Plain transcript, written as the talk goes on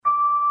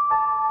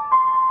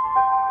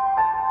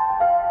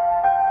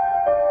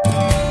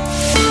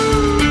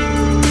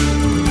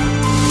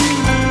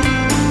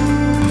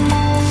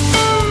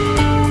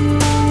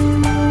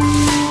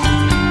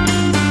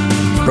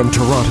From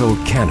Toronto,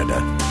 Canada,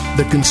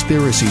 The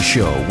Conspiracy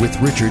Show with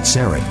Richard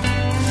Syrett.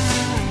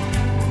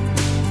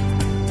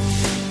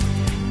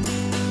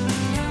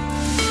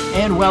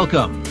 And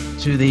welcome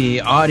to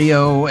the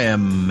Audio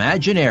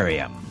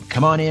Imaginarium.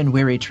 Come on in,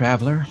 weary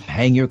traveler.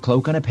 Hang your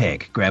cloak on a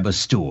peg, grab a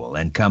stool,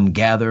 and come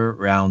gather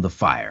round the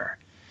fire.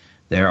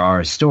 There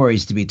are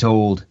stories to be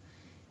told,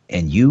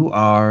 and you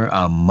are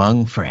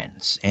among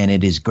friends. And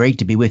it is great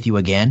to be with you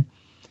again.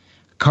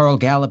 Carl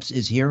Gallups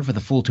is here for the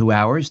full 2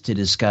 hours to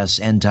discuss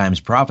end times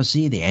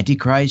prophecy, the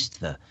antichrist,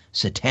 the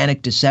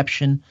satanic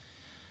deception,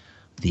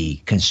 the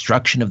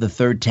construction of the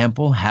third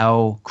temple.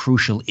 How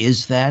crucial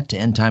is that to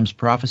end times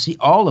prophecy?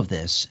 All of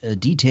this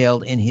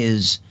detailed in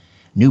his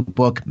new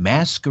book,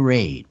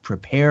 Masquerade,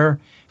 Prepare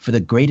for the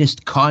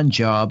Greatest Con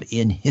Job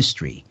in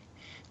History.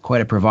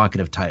 Quite a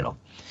provocative title.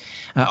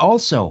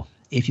 Also,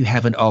 if you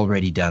haven't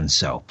already done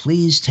so,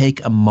 please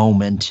take a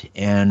moment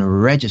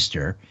and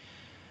register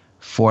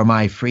for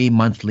my free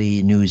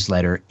monthly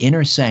newsletter,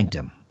 Inner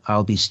Sanctum.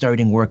 I'll be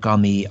starting work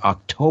on the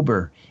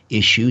October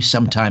issue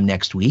sometime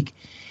next week.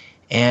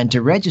 And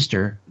to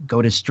register,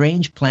 go to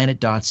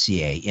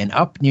strangeplanet.ca, and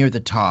up near the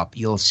top,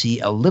 you'll see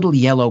a little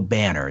yellow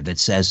banner that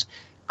says,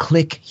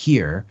 click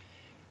here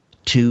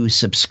to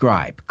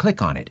subscribe.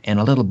 Click on it, and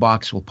a little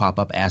box will pop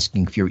up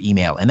asking for your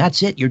email. And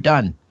that's it. You're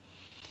done.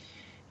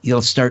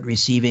 You'll start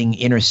receiving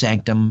Inner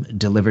Sanctum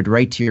delivered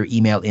right to your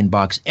email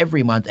inbox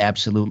every month,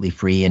 absolutely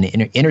free. And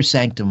Inner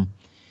Sanctum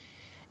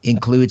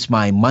includes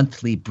my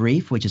monthly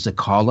brief, which is a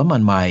column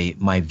on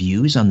my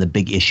views on the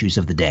big issues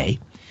of the day.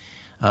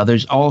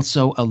 There's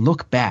also a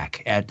look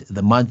back at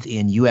the month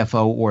in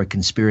UFO or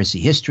conspiracy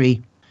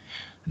history.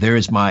 There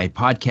is my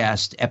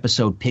podcast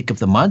episode pick of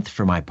the month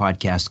for my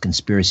podcast,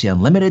 Conspiracy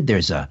Unlimited.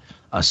 There's a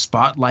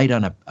spotlight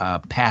on a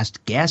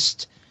past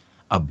guest,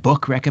 a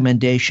book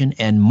recommendation,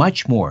 and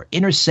much more.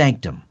 Inner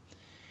Sanctum.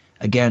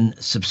 Again,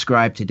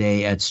 subscribe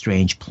today at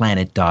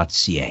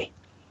strangeplanet.ca.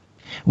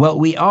 Well,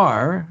 we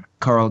are,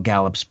 Carl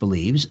Gallups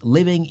believes,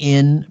 living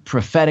in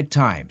prophetic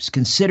times.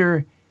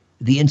 Consider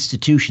the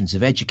institutions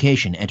of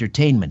education,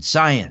 entertainment,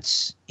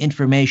 science,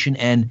 information,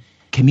 and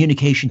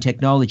communication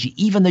technology,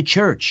 even the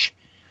church,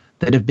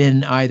 that have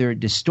been either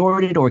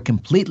distorted or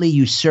completely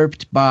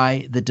usurped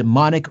by the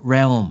demonic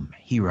realm,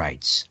 he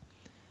writes.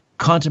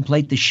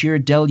 Contemplate the sheer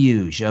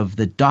deluge of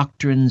the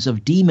doctrines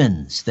of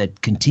demons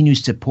that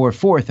continues to pour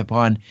forth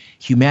upon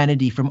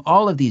humanity from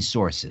all of these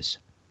sources.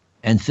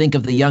 And think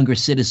of the younger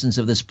citizens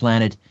of this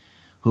planet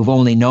who've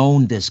only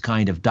known this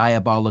kind of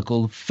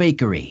diabolical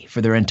fakery for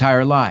their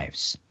entire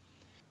lives.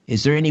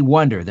 Is there any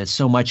wonder that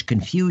so much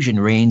confusion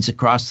reigns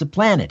across the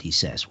planet, he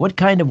says? What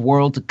kind of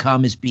world to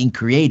come is being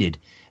created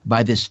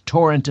by this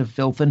torrent of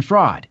filth and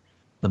fraud?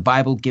 The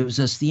Bible gives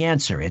us the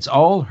answer. It's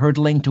all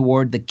hurtling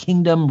toward the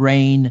kingdom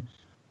reign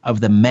of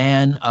the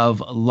man of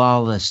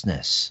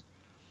lawlessness.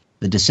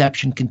 The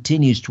deception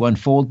continues to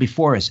unfold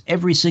before us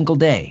every single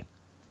day.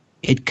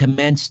 It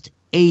commenced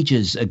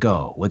ages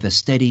ago with a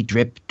steady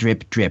drip,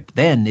 drip, drip.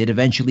 Then it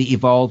eventually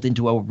evolved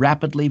into a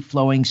rapidly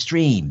flowing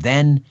stream.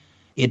 Then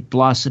it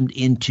blossomed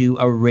into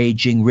a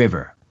raging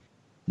river.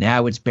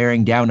 Now it's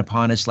bearing down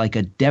upon us like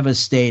a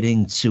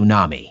devastating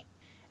tsunami.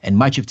 And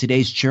much of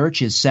today's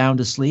church is sound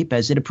asleep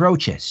as it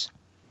approaches.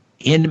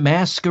 In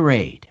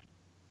Masquerade,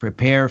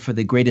 Prepare for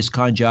the Greatest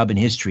Con Job in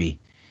History,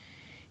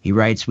 he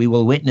writes, we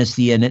will witness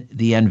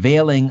the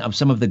unveiling of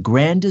some of the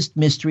grandest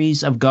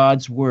mysteries of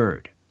God's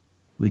Word.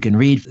 We can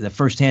read the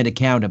first-hand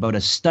account about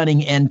a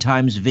stunning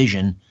end-times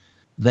vision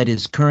that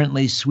is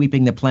currently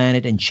sweeping the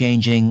planet and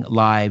changing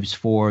lives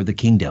for the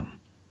kingdom.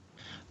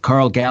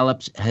 Carl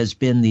Gallups has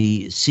been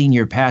the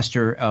senior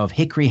pastor of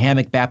Hickory,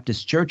 Hammock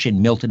Baptist Church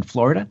in Milton,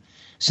 Florida,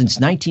 since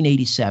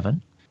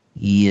 1987.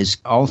 He is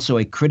also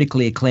a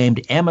critically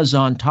acclaimed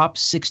Amazon top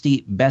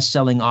 60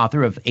 best-selling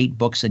author of 8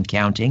 books and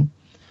counting.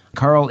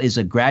 Carl is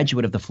a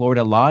graduate of the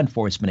Florida Law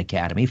Enforcement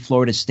Academy,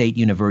 Florida State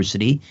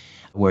University,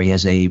 where he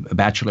has a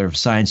Bachelor of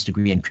Science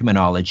degree in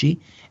criminology,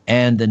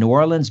 and the New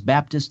Orleans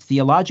Baptist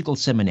Theological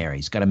Seminary.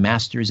 He's got a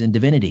master's in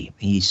divinity.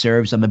 He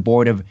serves on the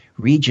Board of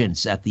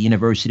Regents at the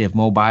University of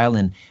Mobile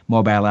in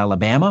Mobile,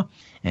 Alabama.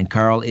 And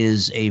Carl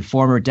is a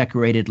former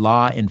decorated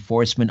law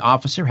enforcement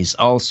officer. He's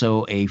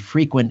also a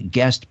frequent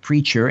guest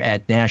preacher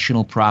at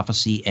national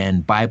prophecy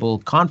and Bible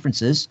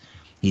conferences.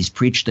 He's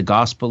preached the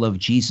gospel of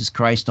Jesus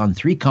Christ on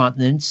 3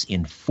 continents,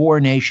 in 4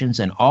 nations,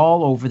 and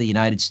all over the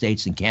United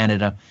States and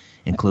Canada,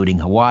 including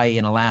Hawaii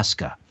and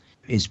Alaska.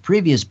 His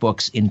previous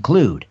books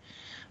include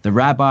The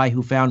Rabbi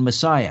Who Found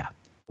Messiah,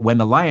 When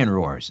the Lion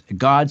Roars,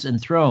 Gods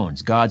and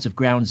Thrones, Gods of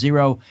Ground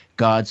Zero,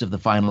 Gods of the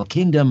Final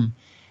Kingdom,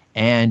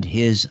 and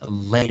his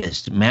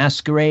latest,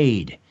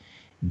 Masquerade,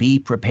 Be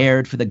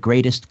Prepared for the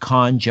Greatest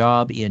Con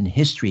Job in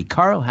History.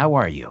 Carl, how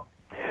are you?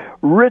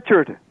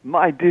 Richard,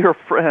 my dear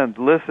friend,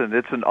 listen,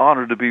 it's an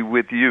honor to be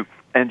with you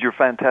and your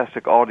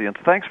fantastic audience.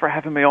 Thanks for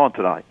having me on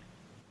tonight.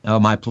 Oh,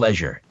 my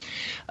pleasure.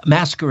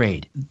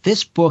 Masquerade.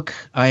 This book,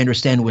 I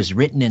understand, was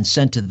written and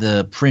sent to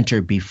the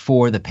printer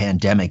before the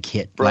pandemic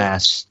hit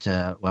last,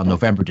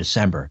 November,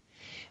 December.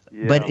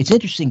 But it's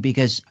interesting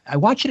because I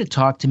want you to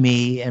talk to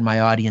me and my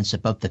audience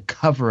about the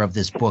cover of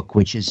this book,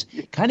 which is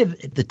kind of,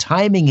 the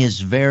timing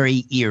is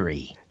very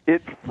eerie.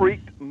 It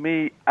freaked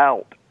me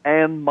out,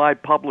 and my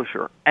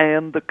publisher,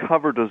 and the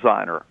cover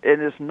designer.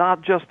 And it's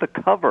not just the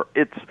cover,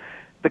 it's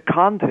the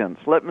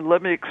contents. Let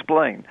me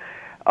explain.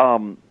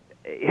 I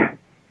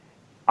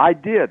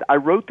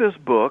wrote this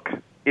book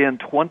in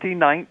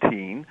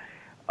 2019.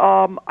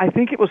 I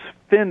think it was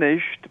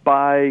finished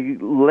by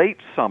late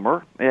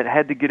summer. It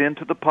had to get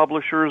into the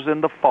publishers in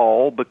the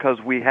fall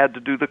because we had to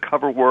do the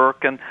cover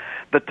work, and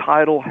the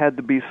title had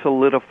to be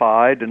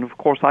solidified. And of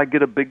course, I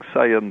get a big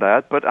say in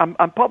that. But I'm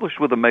published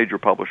with a major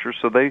publisher,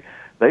 so they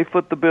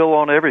foot the bill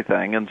on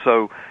everything. And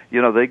so,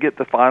 they get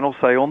the final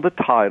say on the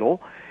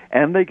title,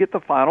 and they get the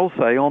final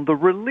say on the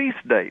release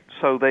date.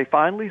 So they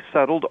finally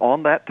settled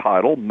on that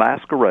title,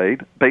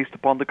 Masquerade, based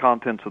upon the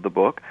contents of the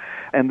book,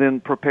 and then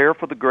Prepare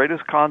for the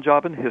Greatest Con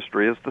Job in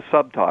History as the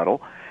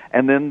subtitle,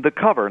 and then the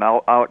cover. And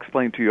I'll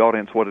explain to your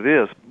audience what it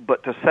is.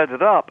 But to set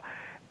it up,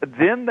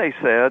 then they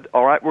said,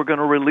 all right, we're going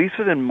to release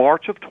it in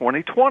March of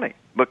 2020,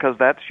 because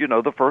that's,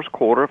 the first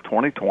quarter of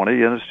 2020,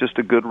 and it's just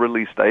a good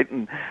release date.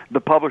 And the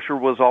publisher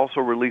was also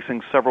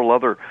releasing several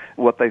other,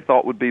 what they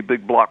thought would be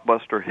big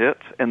blockbuster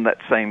hits in that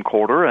same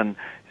quarter, and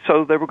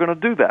so they were going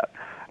to do that.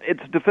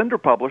 It's Defender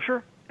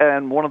Publisher,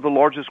 and one of the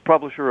largest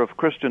publisher of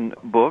Christian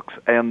books,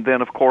 and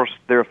then, of course,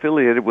 they're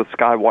affiliated with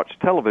Skywatch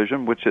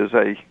Television, which is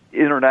a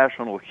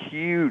international,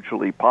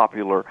 hugely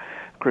popular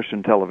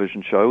Christian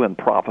television show, and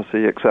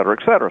prophecy, et cetera,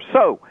 et cetera.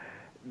 So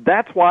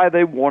that's why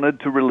they wanted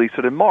to release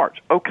it in March.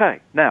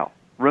 Okay, now,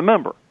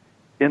 remember,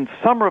 in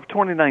summer of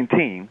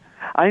 2019,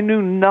 I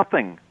knew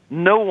nothing.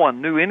 No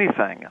one knew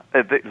anything.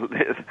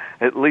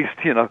 At least,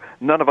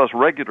 none of us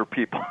regular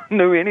people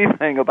knew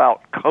anything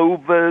about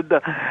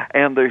COVID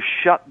and the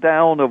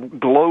shutdown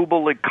of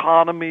global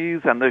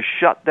economies and the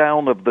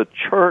shutdown of the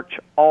church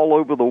all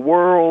over the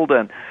world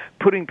and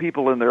putting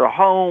people in their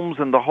homes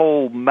and the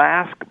whole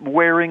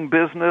mask-wearing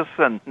business,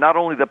 and not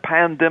only the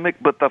pandemic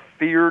but the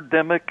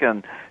fear-demic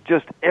and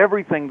just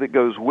everything that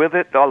goes with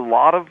it. A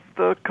lot of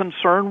the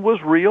concern was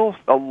real.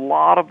 A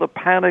lot of the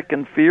panic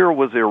and fear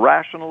was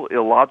irrational,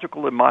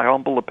 illogical, in my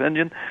humble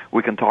opinion.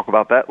 We can talk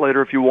about that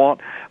later if you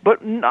want.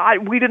 But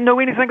we didn't know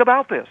anything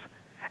about this.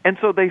 And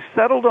so they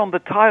settled on the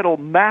title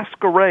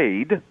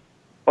Masquerade.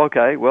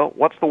 Okay, well,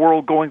 what's the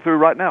world going through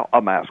right now?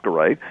 A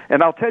masquerade.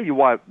 And I'll tell you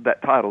why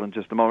that title in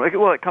just a moment.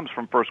 Well, it comes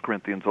from 1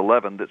 Corinthians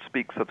 11 that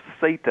speaks of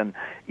Satan.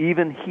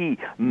 Even he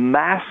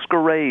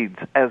masquerades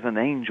as an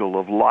angel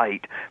of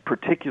light,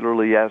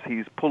 particularly as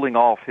he's pulling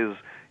off his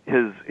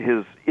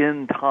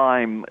end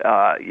time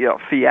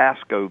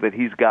fiasco that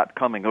he's got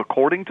coming.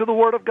 According to the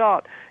Word of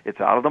God, it's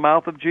out of the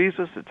mouth of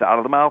Jesus, it's out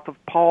of the mouth of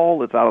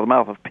Paul, it's out of the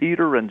mouth of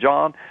Peter and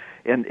John.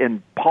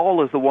 And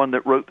Paul is the one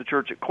that wrote the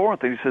church at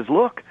Corinth, and he says,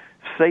 look,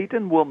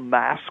 Satan will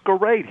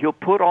masquerade. He'll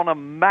put on a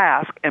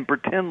mask and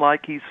pretend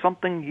like he's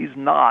something he's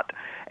not,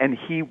 and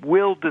he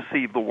will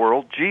deceive the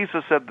world.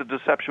 Jesus said the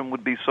deception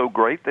would be so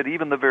great that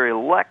even the very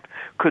elect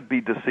could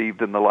be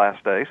deceived in the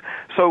last days.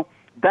 So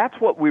that's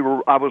what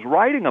I was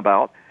writing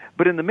about,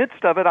 but in the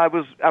midst of it, I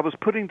was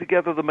putting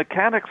together the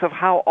mechanics of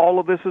how all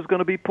of this is going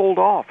to be pulled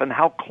off and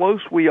how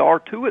close we are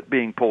to it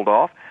being pulled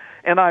off.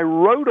 And I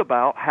wrote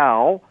about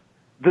how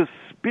the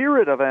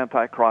spirit of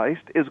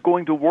Antichrist is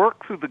going to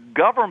work through the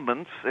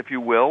governments, if you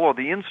will, or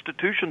the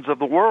institutions of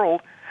the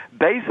world,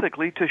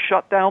 basically to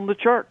shut down the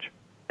church.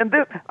 And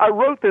I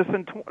wrote this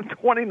in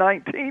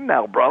 2019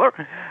 now,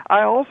 brother.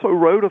 I also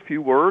wrote a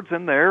few words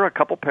in there, a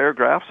couple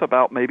paragraphs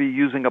about maybe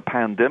using a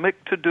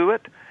pandemic to do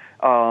it.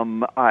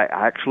 I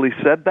actually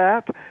said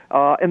that.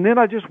 And then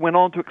I just went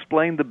on to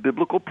explain the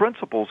biblical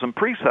principles and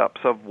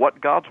precepts of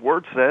what God's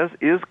Word says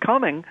is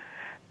coming.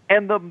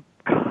 And the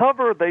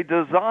cover they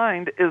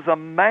designed is a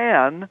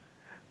man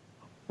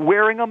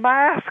wearing a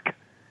mask.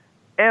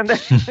 And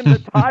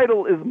the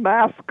title is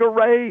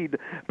Masquerade,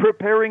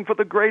 preparing for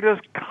the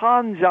greatest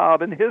con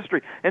job in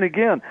history. And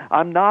again,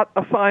 I'm not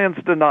a science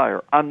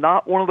denier. I'm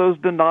not one of those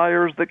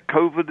deniers that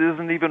COVID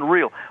isn't even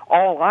real.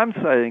 All I'm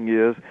saying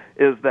is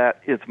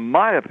that it's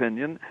my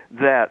opinion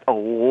that a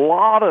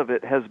lot of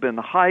it has been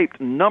hyped.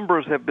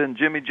 Numbers have been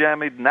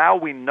jimmy-jammied. Now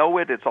we know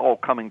it. It's all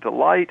coming to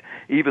light.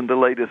 Even the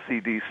latest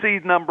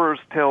CDC numbers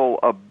tell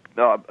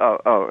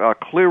a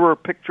clearer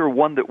picture,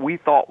 one that we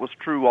thought was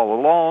true all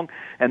along,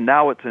 and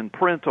now it's in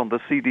print on the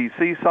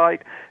CDC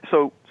site.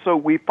 So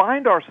we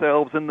find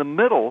ourselves in the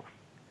middle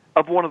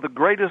of one of the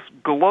greatest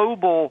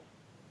global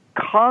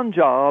con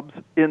jobs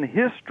in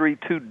history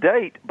to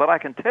date, but I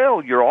can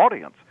tell your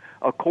audience,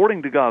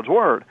 according to God's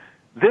Word,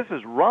 this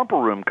is romper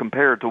room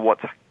compared to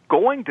what's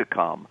going to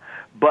come.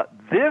 But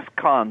this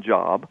con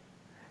job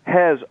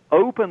has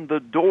opened the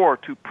door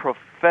to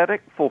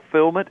prophetic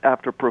fulfillment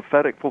after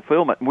prophetic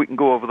fulfillment. And we can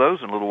go over those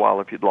in a little while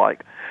if you'd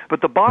like.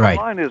 But the bottom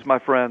line is, my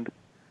friend,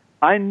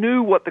 I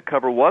knew what the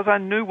cover was. I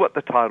knew what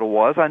the title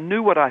was. I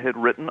knew what I had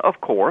written,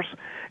 of course.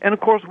 And, of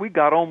course, we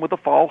got on with the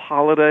fall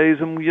holidays,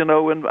 and,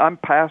 and I'm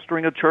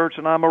pastoring a church,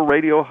 and I'm a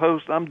radio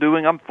host. I'm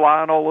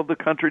flying all over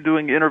the country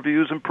doing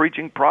interviews and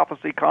preaching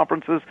prophecy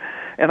conferences.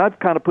 And I've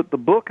kind of put the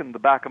book in the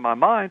back of my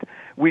mind.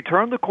 We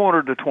turned the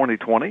corner to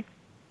 2020.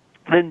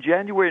 Then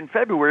January and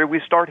February,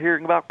 we start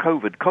hearing about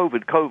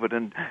COVID,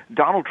 and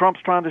Donald Trump's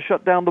trying to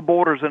shut down the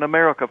borders in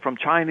America from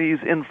Chinese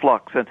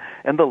influx,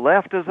 and the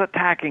left is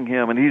attacking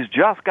him, and he's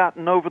just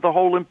gotten over the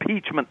whole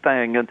impeachment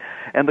thing, and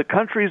the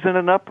country's in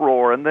an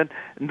uproar, and then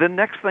the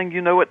next thing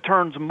you know, it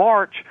turns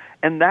March,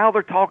 and now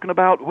they're talking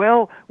about,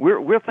 well,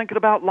 we're thinking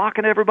about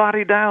locking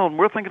everybody down.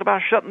 We're thinking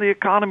about shutting the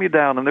economy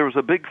down. And there was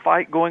a big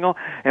fight going on.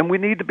 And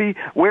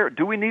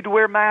do we need to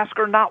wear masks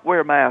or not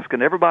wear masks?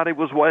 And everybody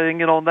was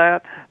weighing in on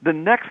that. The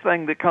next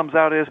thing that comes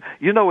out is,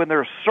 and there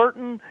are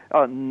certain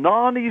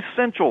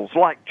non-essentials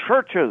like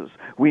churches.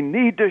 We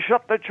need to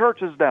shut the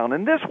churches down.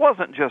 And this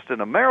wasn't just in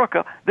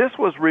America. This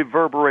was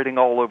reverberating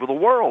all over the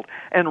world.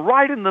 And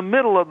right in the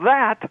middle of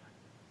that,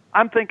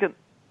 I'm thinking,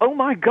 oh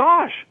my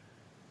gosh,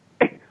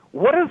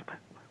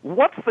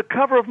 what's the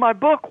cover of my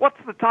book? What's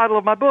the title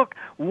of my book?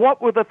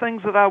 What were the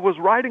things that I was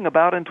writing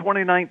about in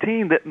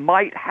 2019 that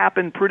might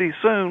happen pretty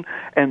soon?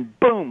 And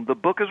boom, the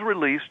book is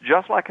released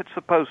just like it's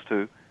supposed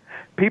to.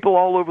 People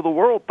all over the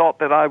world thought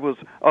that I was,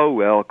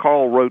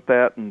 Carl wrote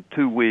that in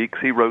 2 weeks.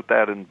 He wrote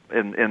that in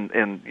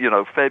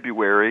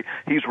February.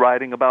 He's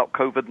writing about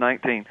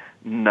COVID-19.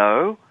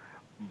 No,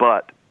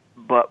 but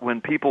when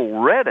people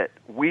read it,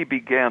 we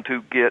began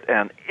to get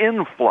an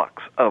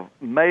influx of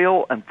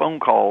mail and phone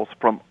calls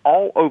from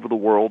all over the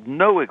world.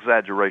 No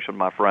exaggeration,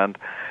 my friend.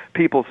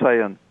 People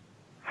saying,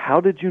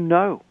 how did you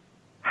know?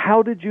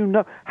 How did you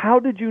know? How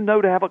did you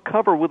know to have a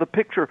cover with a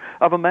picture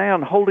of a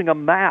man holding a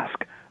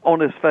mask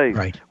on his face,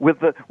 right, with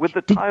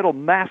the title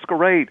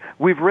Masquerade?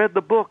 We've read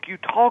the book. You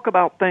talk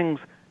about things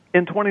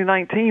in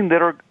 2019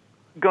 that are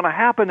going to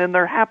happen, and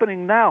they're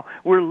happening now.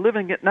 We're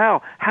living it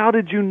now. How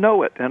did you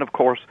know it? And, of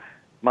course,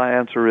 my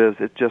answer is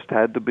it just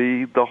had to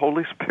be the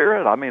Holy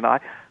Spirit. I mean, I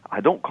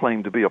don't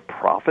claim to be a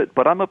prophet,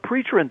 but I'm a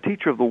preacher and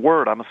teacher of the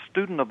Word. I'm a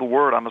student of the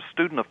Word. I'm a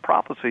student of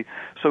prophecy.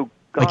 So,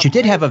 but you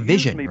did have a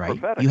vision, right?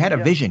 Prophetic. You had a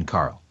vision,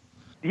 Carl.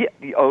 Yeah.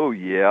 Oh,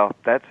 yeah.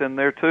 That's in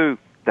there too.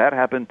 That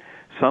happened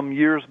some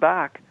years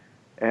back,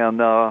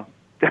 and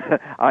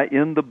I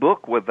end the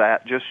book with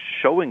that, just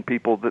showing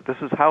people that this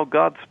is how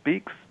God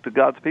speaks to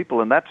God's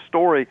people, and that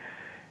story.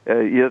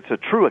 It's a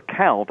true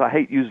account. I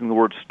hate using the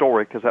word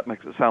story because that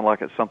makes it sound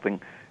like it's something,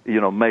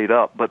 made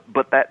up.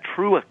 But that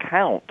true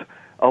account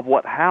of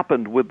what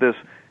happened with this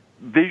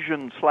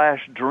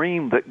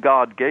vision/dream that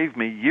God gave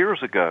me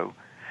years ago,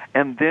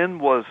 and then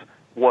was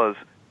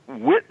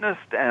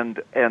witnessed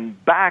and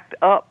backed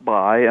up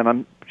by, and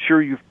I'm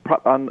sure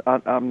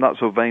I'm not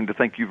so vain to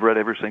think you've read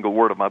every single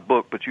word of my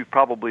book, but you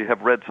probably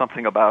have read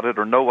something about it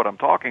or know what I'm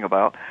talking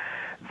about.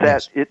 That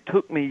Yes. It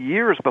took me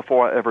years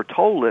before I ever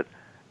told it,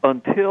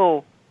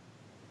 until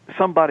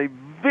somebody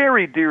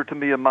very dear to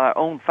me in my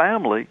own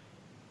family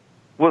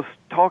was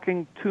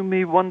talking to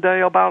me one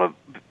day about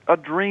a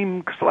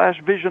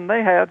dream/vision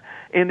they had,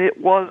 and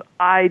it was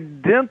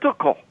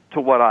identical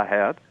to what I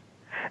had.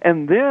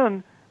 And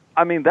then,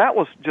 that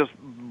was just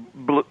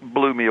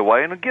blew me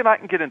away. And again, I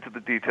can get into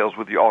the details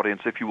with the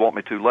audience if you want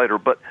me to later.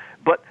 But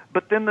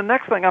then the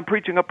next thing, I'm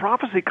preaching a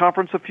prophecy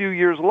conference a few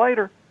years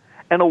later,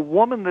 and a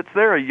woman that's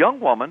there, a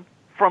young woman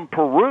from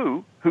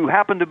Peru, who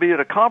happened to be at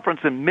a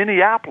conference in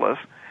Minneapolis,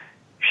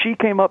 she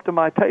came up to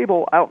my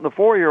table out in the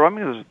foyer.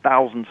 There's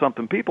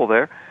 1,000-something people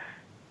there.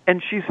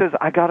 And she says,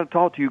 I got to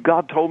talk to you.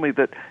 God told me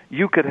that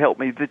you could help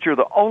me, that you're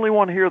the only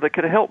one here that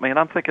could help me. And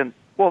I'm thinking,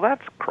 well,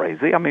 that's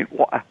crazy.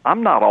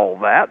 I'm not all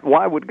that.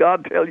 Why would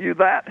God tell you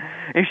that?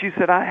 And she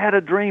said, I had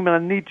a dream, and I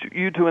need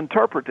you to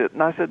interpret it.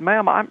 And I said,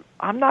 ma'am,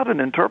 I'm not an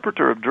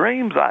interpreter of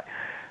dreams.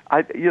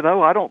 I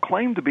don't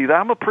claim to be that.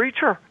 I'm a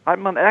preacher.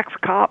 I'm an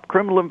ex-cop,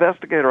 criminal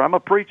investigator. I'm a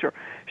preacher.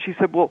 She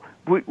said, well,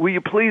 will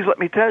you please let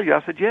me tell you?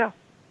 I said, yeah.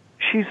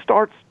 She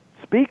starts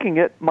speaking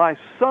it. My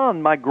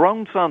son, my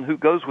grown son, who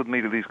goes with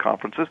me to these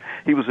conferences,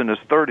 he was in his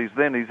 30s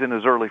then, he's in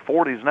his early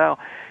 40s now,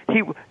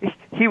 he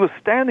was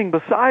standing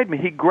beside me.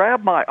 He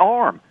grabbed my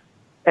arm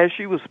as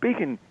she was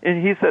speaking,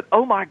 and he said,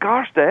 oh my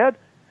gosh, Dad,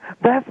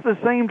 that's the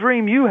same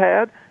dream you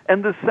had,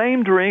 and the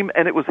same dream,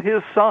 and it was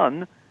his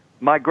son,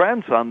 my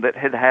grandson, that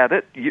had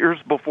it years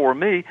before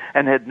me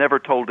and had never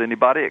told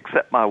anybody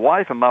except my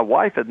wife, and my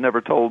wife had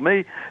never told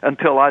me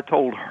until I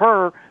told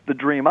her the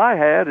dream I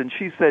had, and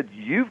she said,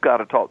 you've got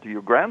to talk to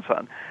your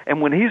grandson.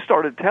 And when he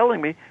started telling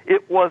me,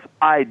 it was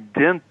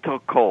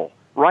identical,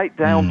 right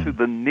down to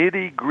the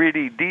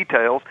nitty-gritty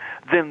details.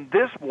 Then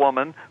this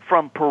woman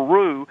from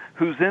Peru,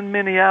 who's in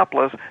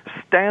Minneapolis,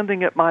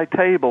 standing at my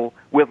table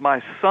with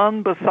my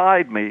son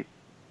beside me,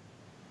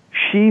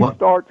 she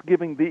starts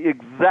giving the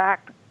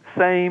exact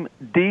same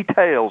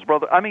details,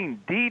 brother.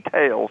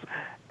 Details.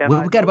 And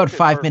we've got about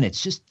 5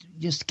 minutes.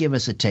 Just give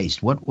us a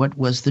taste. What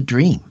was the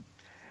dream?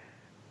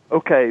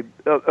 Okay,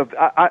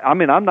 I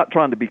mean, I'm not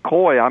trying to be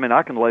coy. I mean,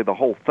 I can lay the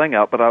whole thing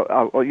out, but I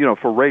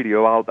for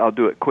radio, I'll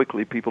do it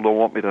quickly. People don't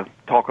want me to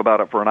talk about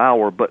it for an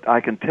hour, but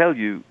I can tell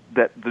you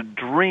that the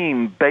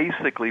dream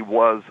basically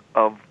was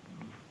of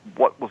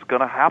what was going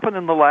to happen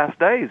in the last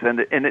days, and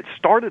it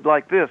started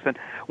like this. And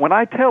when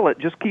I tell it,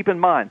 just keep in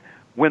mind,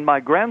 when my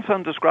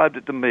grandson described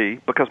it to me,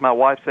 because my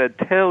wife said,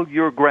 "Tell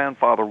your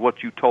grandfather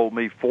what you told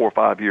me 4 or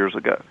 5 years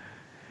ago,"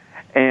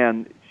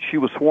 and she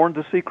was sworn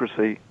to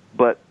secrecy,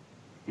 but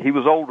he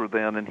was older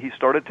then, and he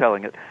started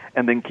telling it.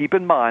 And then keep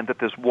in mind that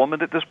this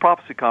woman at this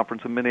prophecy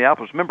conference in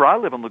Minneapolis, remember, I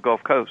live on the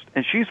Gulf Coast,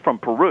 and she's from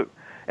Peru.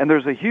 And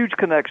there's a huge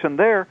connection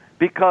there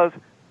because,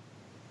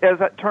 as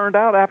it turned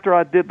out, after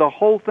I did the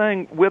whole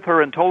thing with her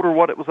and told her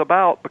what it was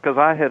about, because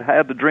I had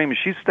had the dream, and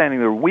she's standing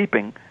there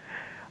weeping,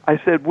 I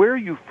said, "Where are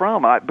you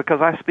from?"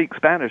 Because I speak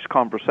Spanish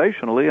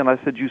conversationally, and I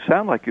said, "You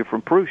sound like you're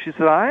from Peru." She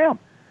said, "I am."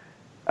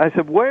 I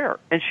said, "Where?"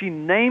 And she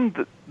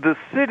named the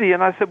city,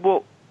 and I said,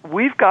 "Well,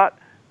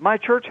 my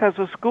church has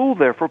a school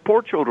there for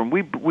poor children.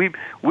 We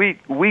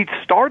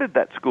started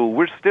that school.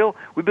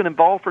 We've been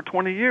involved for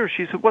 20 years."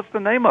 She said, "What's the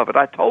name of it?"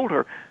 I told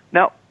her.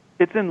 Now,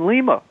 it's in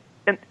Lima,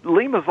 and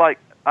Lima's like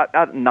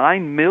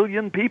 9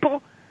 million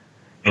people.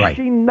 Right.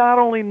 She not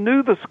only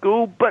knew the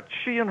school, but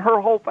she and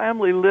her whole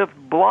family lived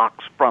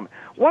blocks from it.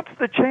 What's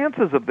the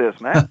chances of this,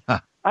 man?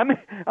 I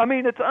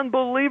mean, it's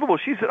unbelievable.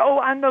 She said, "Oh,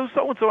 I know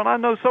so-and-so, and I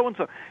know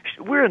so-and-so."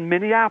 We're in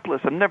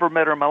Minneapolis. I've never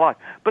met her in my life.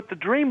 But the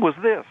dream was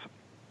this.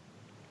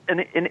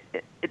 And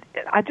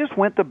I just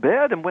went to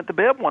bed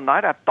one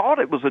night. I thought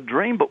it was a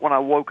dream, but when I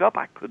woke up,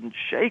 I couldn't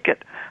shake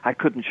it. I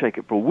couldn't shake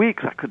it for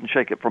weeks. I couldn't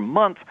shake it for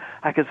months.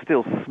 I could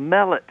still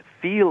smell it,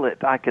 feel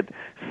it. I could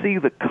see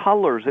the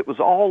colors. It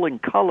was all in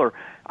color.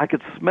 I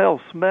could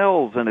smell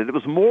smells in it. It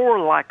was more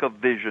like a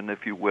vision,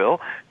 if you will,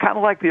 kind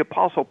of like the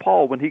Apostle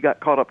Paul when he got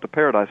caught up to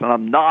paradise. And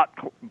I'm not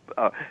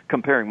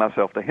comparing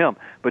myself to him,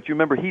 but you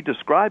remember he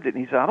described it,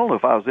 and he said, "I don't know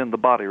if I was in the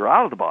body or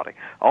out of the body.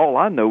 All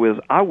I know is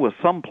I was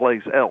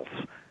someplace else.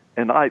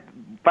 And I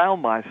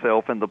found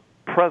myself in the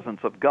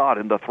presence of God,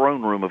 in the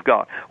throne room of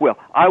God." Well,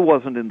 I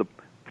wasn't in the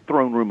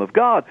throne room of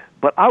God,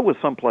 but I was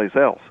someplace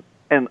else.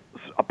 And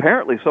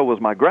apparently so was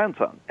my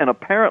grandson. And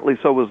apparently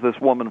so was this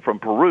woman from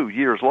Peru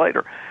years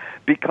later,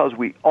 because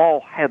we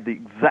all had the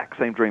exact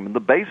same dream. And the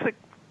basic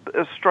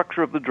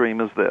structure of the dream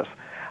is this.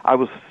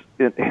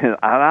 And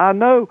I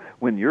know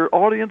when your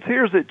audience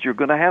hears it, you're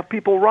going to have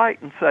people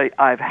write and say,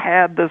 "I've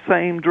had the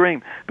same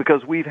dream,"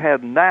 because we've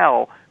had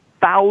now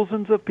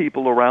thousands of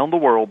people around the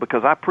world,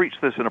 because I preached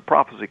this in a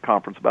prophecy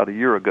conference about a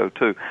year ago,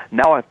 too.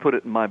 Now I've put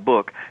it in my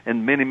book,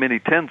 and many, many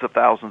tens of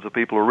thousands of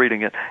people are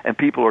reading it, and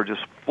people are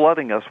just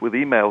flooding us with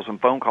emails and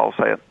phone calls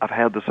saying, "I've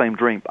had the same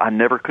dream. I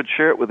never could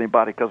share it with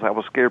anybody because I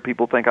was scared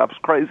people think I was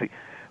crazy.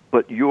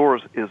 But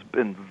yours has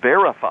been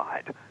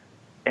verified."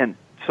 And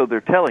so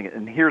they're telling it,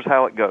 and here's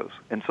how it goes.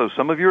 And so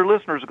some of your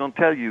listeners are going to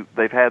tell you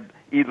they've had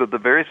either the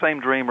very same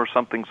dream or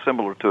something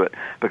similar to it,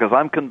 because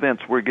I'm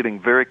convinced we're getting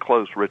very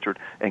close, Richard,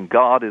 and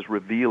God is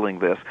revealing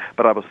this.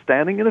 But I was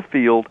standing in a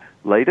field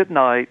late at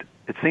night.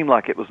 It seemed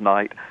like it was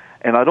night,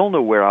 and I don't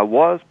know where I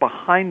was.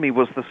 Behind me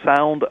was the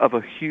sound of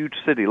a huge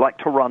city, like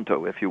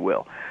Toronto, if you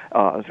will.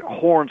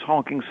 Horns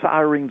honking,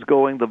 sirens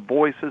going, the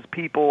voices,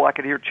 people. I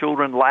could hear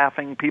children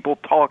laughing, people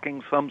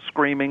talking, some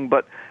screaming,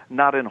 but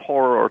not in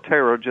horror or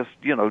terror, just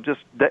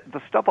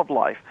the stuff of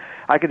life.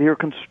 I could hear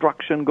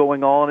construction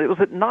going on. It was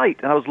at night,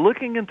 and I was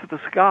looking into the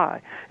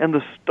sky, and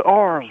the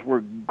stars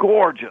were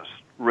gorgeous,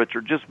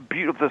 Richard, just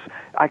beautiful.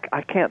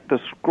 I can't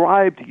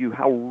describe to you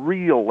how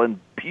real and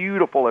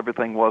beautiful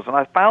everything was. And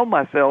I found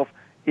myself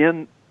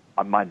in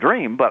my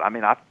dream, but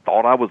I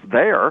thought I was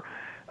there,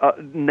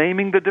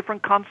 naming the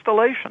different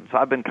constellations.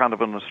 I've been kind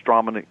of an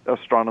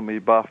astronomy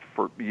buff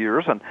for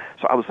years, and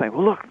so I was saying,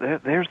 "Well, look,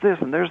 there's this,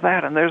 and there's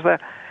that, and there's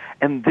that."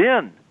 And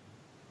then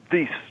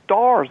the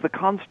stars, the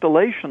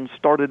constellations,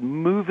 started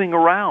moving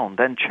around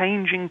and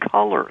changing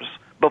colors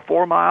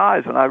before my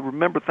eyes. And I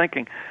remember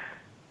thinking,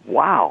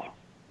 "Wow,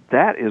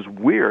 that is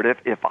weird.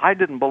 If I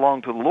didn't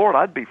belong to the Lord,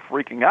 I'd be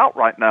freaking out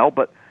right now."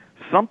 But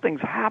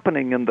something's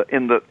happening in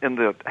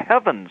the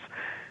heavens.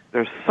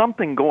 There's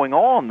something going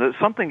on.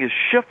 Something is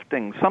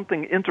shifting.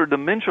 Something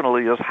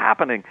interdimensionally is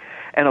happening.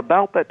 And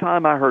about that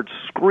time, I heard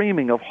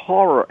screaming of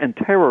horror and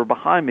terror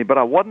behind me, but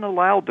I wasn't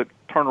allowed to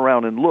turn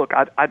around and look.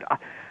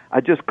 I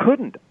just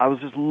couldn't. I was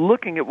just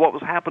looking at what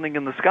was happening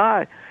in the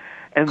sky.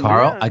 And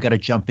Carl, I got to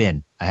jump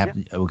in.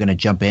 We're going to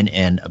jump in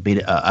and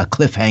a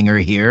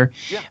cliffhanger here.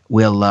 Yeah.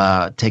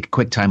 We'll take a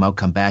quick time out,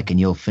 come back, and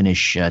you'll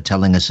finish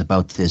telling us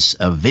about this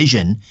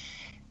vision.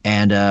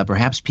 And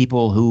perhaps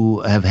people who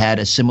have had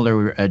a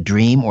similar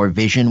dream or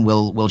vision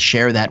will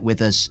share that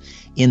with us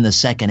in the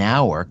second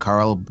hour.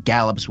 Carl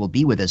Gallups will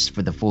be with us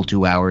for the full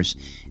 2 hours,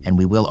 and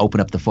we will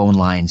open up the phone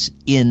lines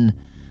in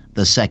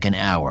the second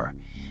hour.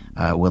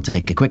 We'll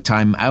take a quick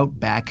time out,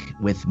 back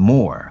with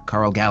more.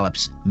 Carl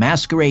Gallups,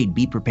 Masquerade,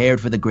 Be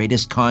Prepared for the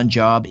Greatest Con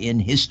Job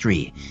in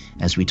History,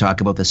 as we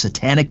talk about the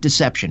satanic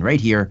deception right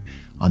here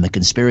on The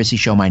Conspiracy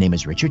Show. My name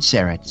is Richard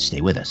Serrett.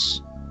 Stay with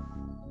us.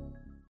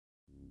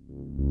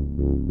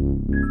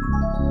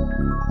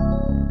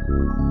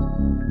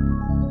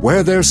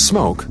 Where there's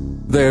smoke,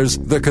 there's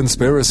The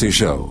Conspiracy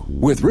Show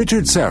with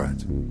Richard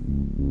Serrett.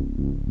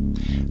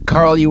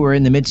 Carl, you were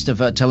in the midst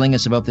of telling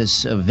us about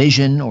this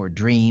vision or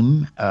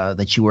dream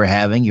that you were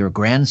having. Your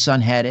grandson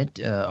had it,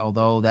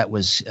 although that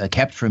was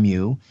kept from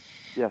you.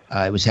 Yes.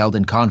 It was held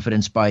in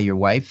confidence by your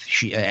wife.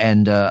 She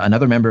and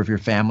another member of your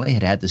family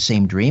had the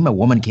same dream. A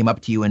woman came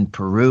up to you in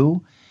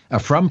Peru,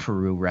 from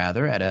Peru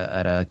rather, at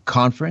a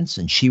conference,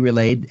 and she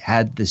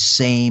had the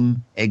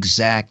same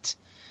exact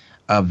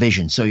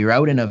vision. So you're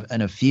out in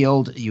a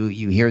field.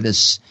 You hear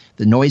the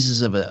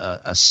noises of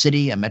a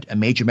city, a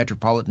major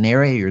metropolitan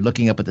area. You're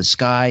looking up at the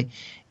sky.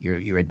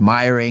 You're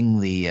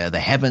admiring the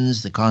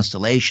heavens, the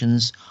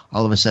constellations.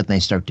 All of a sudden, they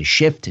start to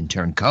shift and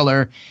turn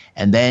color,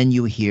 and then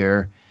you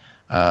hear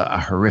a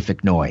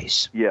horrific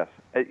noise. Yes.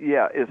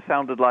 Yeah, it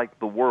sounded like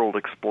the world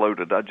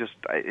exploded.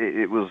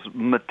 It was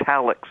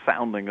metallic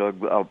sounding,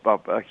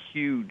 a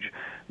huge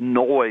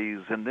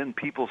noise, and then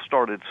people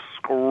started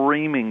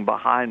screaming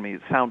behind me.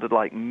 It sounded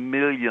like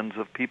millions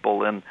of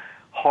people in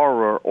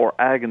horror or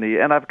agony.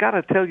 And I've got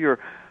to tell your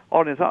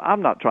audience,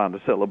 I'm not trying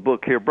to sell a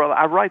book here, brother.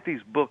 I write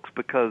these books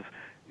because,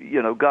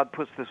 God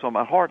puts this on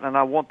my heart, and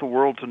I want the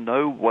world to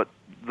know what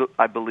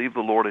I believe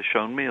the Lord has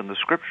shown me in the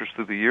Scriptures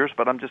through the years.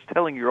 But I'm just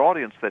telling your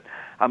audience that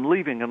I'm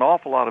leaving an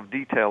awful lot of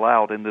detail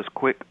out in this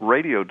quick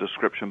radio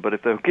description. But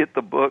if they'll get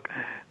the book,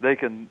 they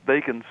can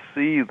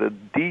see the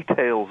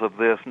details of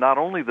this, not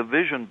only the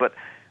vision, but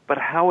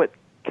how it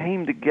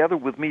came together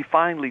with me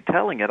finally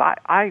telling it.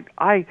 I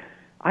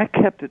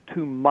kept it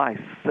to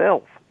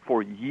myself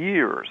for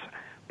years,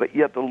 but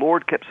yet the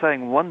Lord kept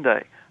saying, one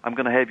day I'm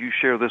going to have you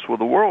share this with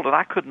the world. And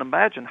I couldn't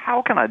imagine,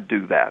 how can I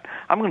do that?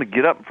 I'm going to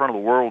get up in front of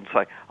the world and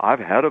say, I've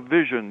had a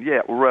vision.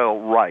 Yeah, well,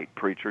 right,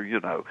 preacher,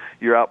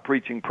 you're out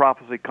preaching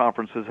prophecy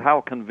conferences.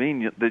 How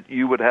convenient that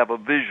you would have a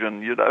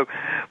vision,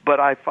 But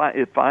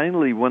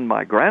finally, when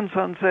my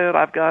grandson said,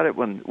 I've got it,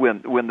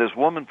 when this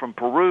woman from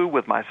Peru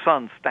with my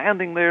son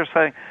standing there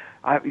saying,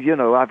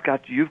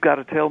 you've got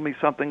to tell me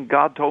something.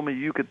 God told me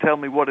you could tell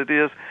me what it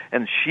is.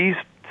 And she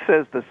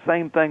says the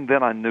same thing,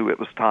 then I knew it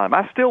was time.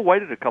 I still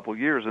waited a couple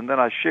years, and then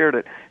I shared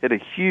it at a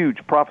huge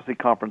prophecy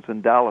conference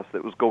in Dallas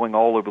that was going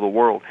all over the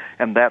world,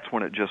 and that's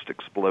when it just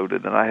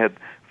exploded. And I had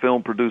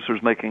film producers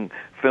making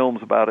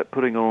films about it,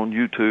 putting it on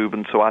YouTube,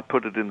 and so I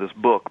put it in this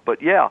book.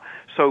 But yeah,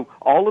 so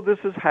all of this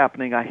is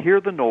happening. I hear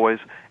the noise,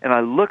 and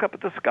I look up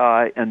at the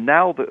sky, and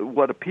now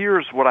what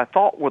I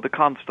thought were the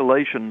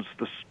constellations,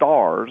 the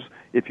stars,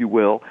 if you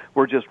will,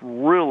 were just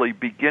really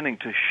beginning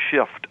to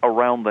shift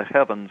around the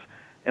heavens.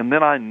 And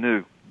then I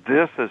knew,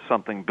 this is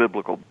something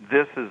biblical.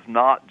 This is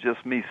not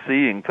just me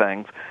seeing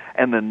things.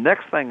 And the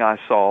next thing I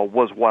saw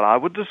was what I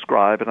would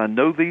describe, and I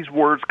know these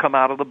words come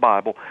out of the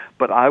Bible,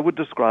 but I would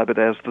describe it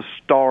as the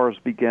stars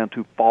began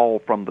to fall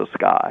from the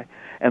sky,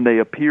 and they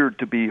appeared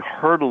to be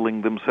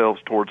hurtling themselves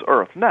towards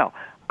Earth. Now,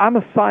 I'm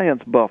a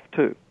science buff,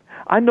 too.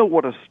 I know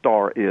what a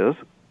star is.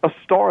 A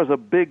star is a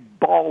big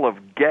ball of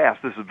gas.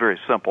 This is very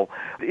simple.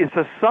 It's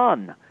a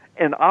sun.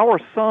 And our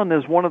sun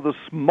is one of the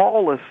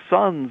smallest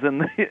suns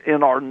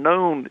in our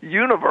known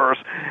universe.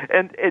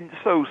 And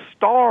so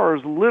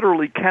stars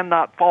literally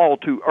cannot fall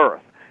to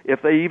Earth.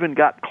 If they even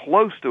got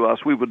close to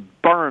us, we would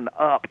burn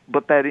up.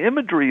 But that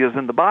imagery is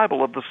in the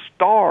Bible of the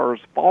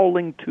stars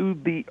falling to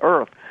the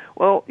earth.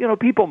 Well,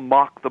 people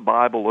mock the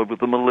Bible over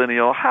the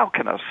millennial. How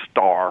can a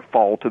star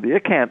fall to the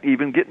earth? It can't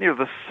even get near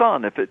the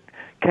sun. If it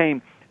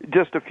came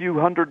just a few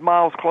 100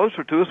 miles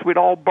closer to us, we'd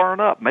all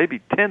burn up,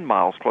 maybe 10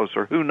 miles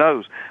closer, who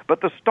knows.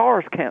 But the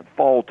stars can't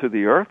fall to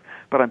the earth.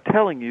 But I'm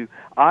telling you,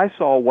 I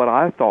saw what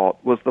I thought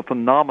was the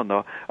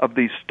phenomena of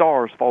these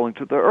stars falling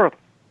to the earth.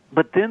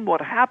 But then what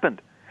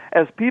happened?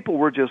 As people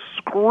were just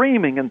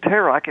screaming in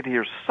terror, I could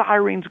hear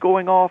sirens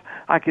going off.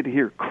 I could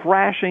hear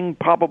crashing,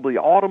 probably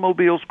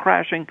automobiles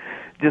crashing.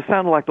 It just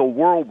sounded like the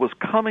world was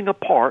coming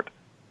apart,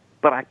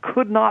 but I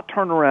could not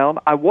turn around.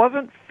 I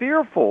wasn't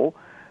fearful,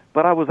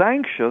 but I was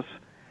anxious.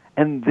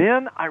 And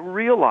then I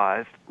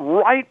realized,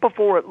 right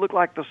before it looked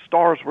like the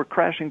stars were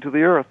crashing to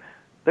the earth,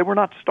 they were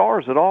not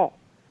stars at all.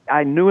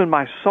 I knew in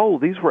my soul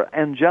these were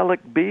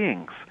angelic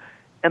beings.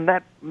 And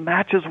that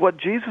matches what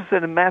Jesus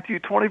said in Matthew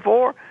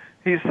 24.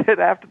 He said,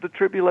 after the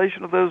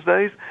tribulation of those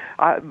days,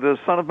 the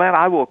Son of Man,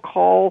 I will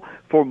call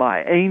for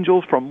my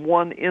angels from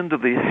one end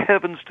of the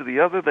heavens to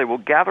the other. They will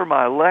gather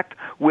my elect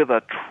with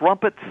a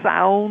trumpet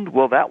sound.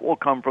 Well, that will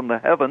come from the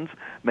heavens.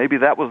 Maybe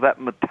that was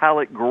that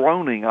metallic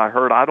groaning I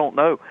heard. I don't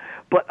know.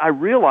 But I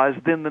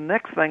realized then the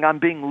next thing, I'm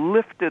being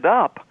lifted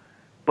up,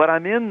 but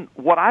I'm in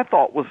what I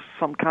thought was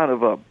some kind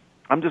of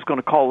I'm just going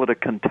to call it a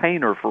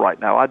container for right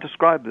now. I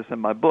described this in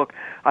my book.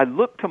 I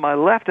looked to my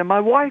left, and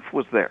my wife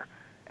was there.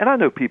 And I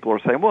know people are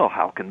saying, well,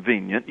 how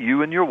convenient.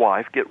 You and your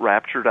wife get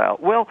raptured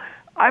out. Well,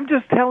 I'm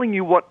just telling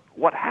you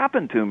what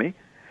happened to me.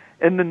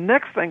 And the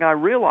next thing I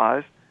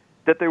realized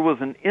that there was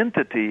an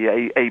entity,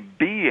 a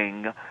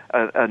being,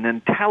 an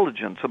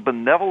intelligence, a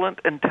benevolent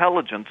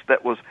intelligence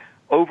that was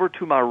over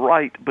to my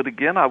right. But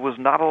again, I was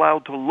not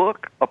allowed to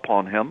look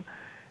upon him.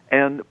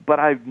 But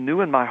I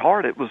knew in my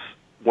heart it was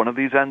one of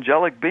these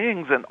angelic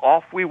beings, and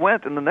off we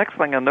went. And the next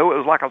thing I know, it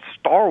was like a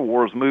Star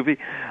Wars movie.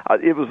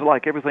 It was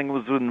like everything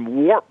was in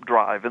warp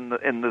drive, and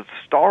the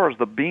stars,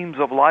 the beams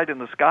of light in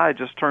the sky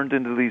just turned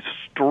into these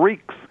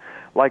streaks,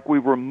 like we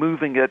were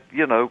moving at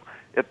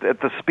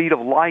the speed of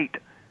light.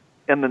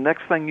 And the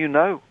next thing you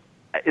know,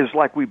 is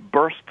like we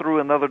burst through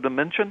another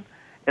dimension,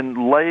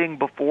 and laying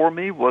before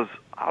me was,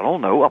 I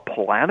don't know, a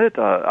planet,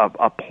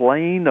 a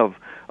plane of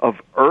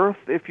earth,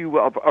 if you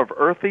will, of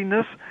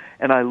earthiness.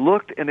 And I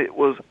looked, and it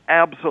was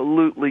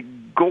absolutely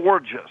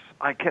gorgeous.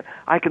 I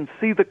can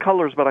see the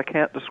colors, but I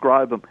can't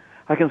describe them.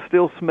 I can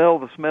still smell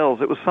the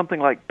smells. It was something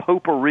like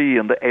potpourri,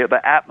 and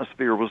the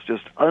atmosphere was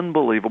just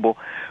unbelievable.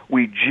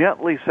 We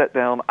gently sat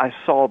down. I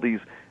saw these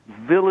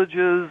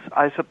villages,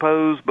 I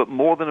suppose, but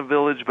more than a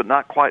village, but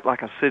not quite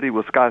like a city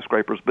with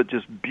skyscrapers, but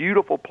just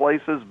beautiful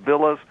places,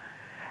 villas.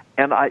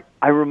 And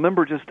I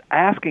remember just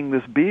asking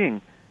this being,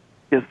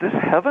 is this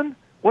heaven?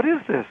 What is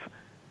this?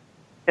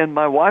 And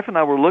my wife and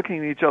I were looking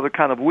at each other,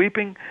 kind of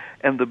weeping,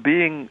 and the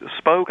being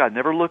spoke. I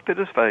never looked at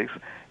his face,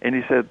 and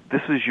he said,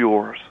 this is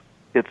yours.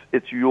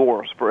 It's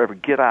yours forever.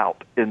 Get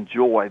out.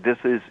 Enjoy. This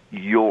is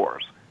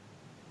yours.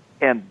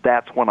 And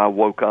that's when I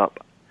woke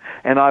up.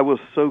 And I was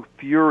so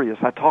furious.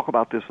 I talk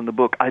about this in the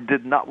book.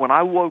 When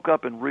I woke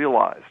up and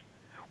realized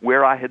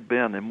where I had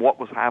been and what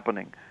was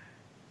happening,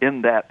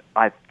 in that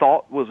I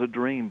thought was a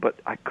dream, but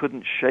I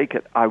couldn't shake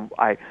it.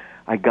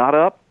 I got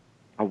up,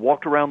 I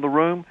walked around the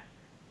room,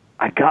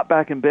 I got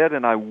back in bed,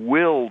 and I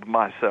willed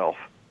myself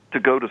to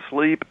go to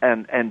sleep,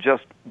 and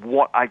just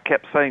what I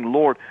kept saying,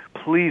 Lord,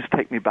 please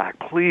take me back,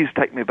 please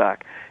take me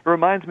back. It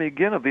reminds me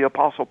again of the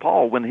Apostle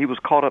Paul when he was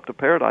caught up to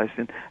paradise,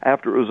 and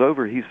after it was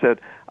over, he said,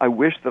 I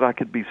wish that I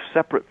could be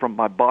separate from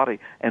my body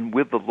and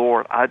with the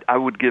Lord. I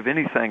would give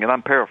anything, and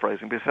I'm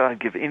paraphrasing, but he said I'd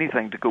give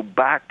anything to go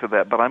back to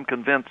that, but I'm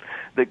convinced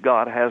that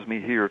God has me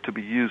here to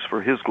be used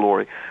for His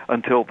glory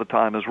until the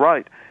time is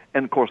right.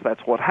 And, of course,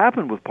 that's what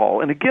happened with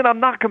Paul. And, again, I'm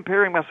not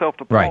comparing myself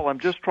to Paul. Right. I'm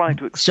just trying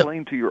to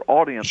explain to your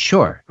audience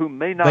who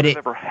may not have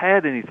ever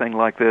had anything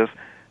like this,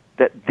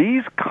 that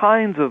these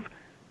kinds of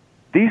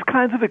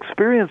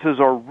experiences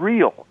are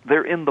real.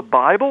 They're in the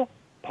Bible,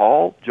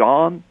 Paul,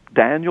 John,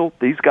 Daniel,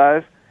 these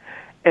guys,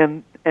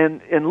 and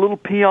little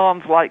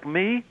peons like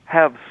me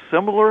have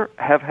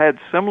had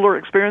similar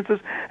experiences,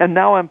 and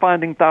now I'm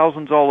finding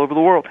thousands all over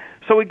the world.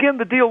 So, again,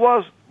 the deal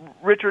was,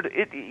 Richard,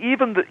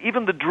 even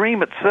the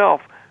dream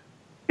itself,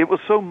 it was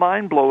so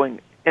mind-blowing,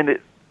 and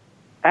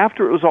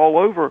after it was all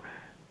over,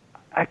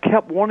 I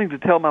kept wanting to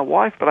tell my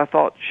wife, but I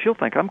thought, she'll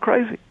think I'm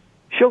crazy.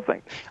 She'll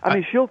think.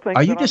 She'll think.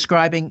 Are you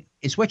describing?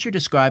 Is what you're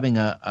describing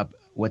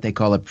what they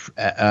call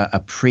a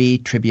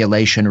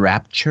pre-tribulation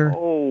rapture?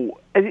 Oh,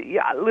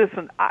 yeah.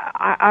 Listen,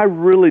 I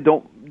really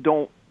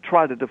don't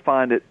try to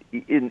define it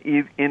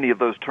in any of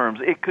those terms.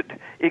 It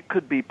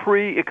could be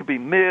pre, it could be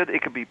mid,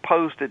 it could be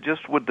post. It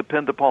just would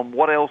depend upon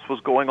what else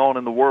was going on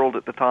in the world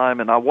at the time,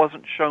 and I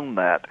wasn't shown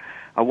that.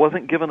 I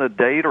wasn't given a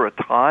date or a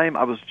time.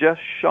 I was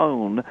just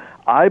shown,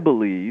 I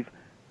believe,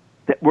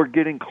 that we're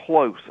getting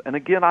close. And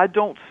again, I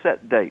don't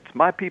set dates.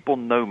 My people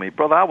know me.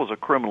 Brother, I was a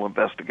criminal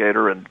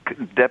investigator and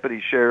deputy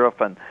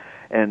sheriff, and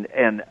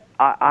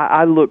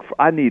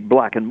I need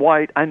black and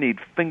white. I need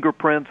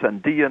fingerprints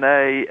and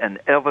DNA and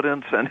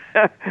evidence, and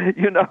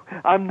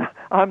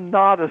I'm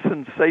not a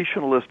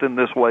sensationalist in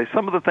this way.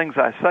 Some of the things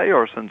I say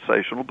are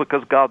sensational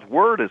because God's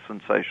word is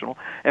sensational,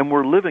 and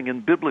we're living in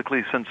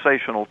biblically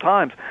sensational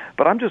times.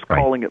 But I'm just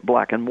calling it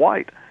black and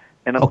white.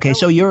 And okay,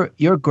 so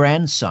your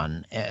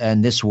grandson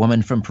and this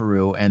woman from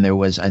Peru, and there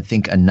was, I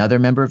think, another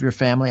member of your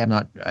family. I'm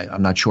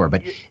not sure,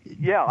 but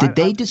did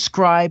they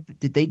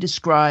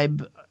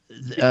describe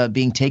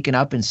being taken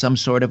up in some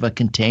sort of a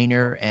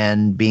container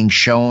and being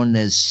shown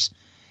as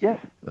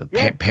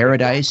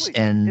paradise,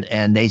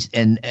 exactly.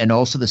 and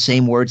also the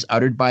same words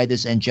uttered by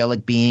this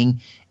angelic being,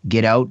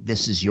 "Get out,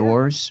 this is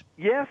yours"?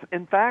 Yes,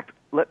 in fact,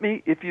 let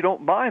me, if you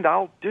don't mind,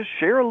 I'll just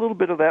share a little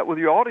bit of that with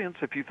your audience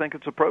if you think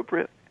it's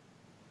appropriate.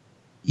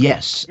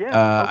 Yes. Okay.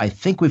 I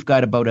think we've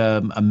got about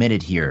a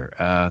minute here.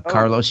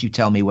 Carlos, you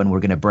tell me when we're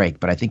going to break,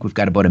 but I think we've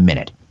got about a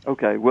minute.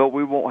 Okay. Well,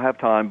 we won't have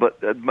time,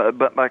 but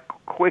my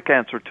quick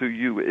answer to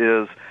you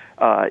is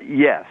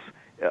yes.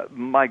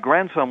 My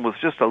grandson was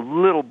just a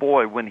little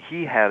boy when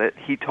he had it.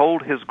 He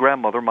told his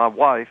grandmother, my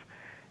wife,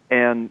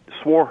 and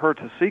swore her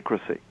to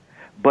secrecy.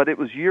 But it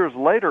was years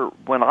later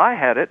when I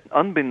had it,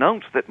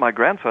 unbeknownst that my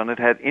grandson had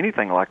had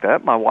anything like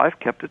that, my wife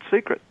kept it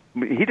secret.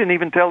 He didn't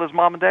even tell his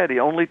mom and dad. He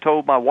only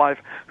told my wife,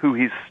 who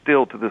he's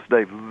still to this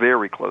day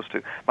very close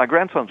to. My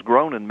grandson's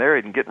grown and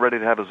married and getting ready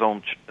to have his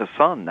own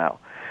son now.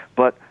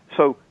 But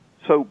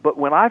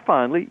when I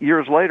finally,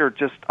 years later,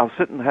 I was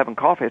sitting having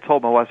coffee, I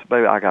told my wife,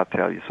 baby, I got to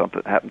tell you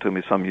something that happened to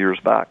me some years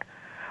back.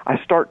 I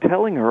start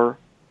telling her,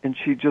 and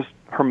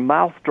her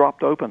mouth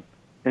dropped open,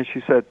 and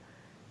she said,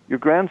 your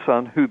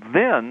grandson, who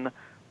then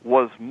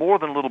was more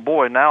than a little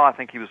boy, now I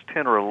think he was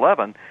 10 or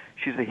 11,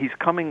 she said, he's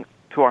coming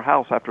to our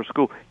house after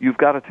school. You've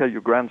got to tell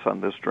your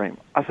grandson this dream.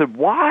 I said,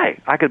 why?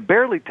 I could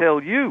barely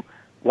tell you.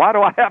 Why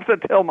do I have to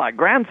tell my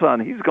grandson?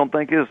 He's going to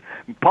think his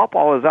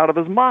pawpaw is out of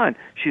his mind.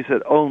 She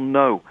said, oh,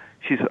 no.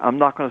 She said, I'm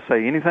not going to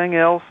say anything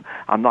else.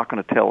 I'm not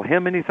going to tell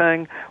him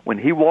anything. When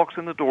he walks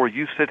in the door,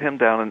 you sit him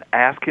down and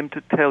ask him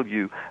to tell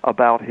you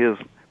about his,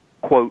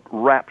 quote,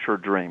 rapture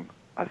dream.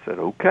 I said,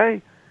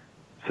 okay.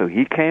 So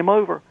he came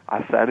over.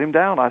 I sat him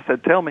down. I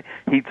said, tell me.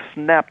 He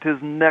snapped his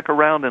neck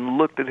around and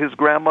looked at his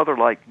grandmother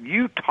like,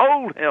 you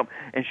told him.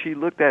 And she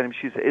looked at him.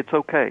 She said, it's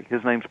okay.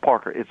 His name's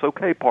Parker. It's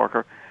okay,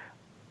 Parker.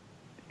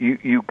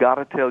 You got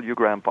to tell your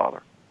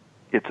grandfather.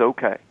 It's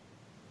okay.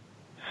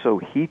 So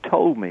he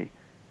told me,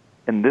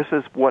 and this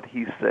is what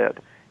he said.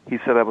 He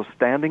said, I was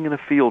standing in a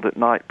field at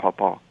night,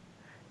 Papa,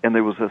 and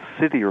there was a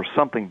city or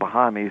something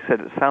behind me. He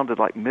said it sounded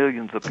like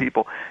millions of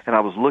people, and I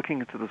was looking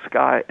into the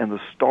sky, and the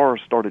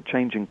stars started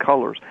changing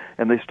colors,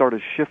 and they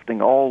started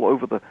shifting all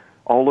over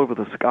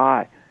the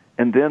sky.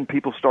 And then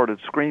people started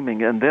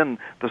screaming, and then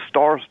the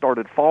stars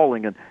started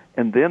falling, and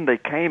then they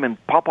came, and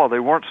Papa, they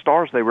weren't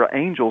stars, they were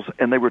angels,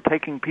 and they were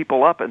taking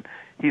people up. And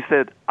he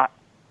said,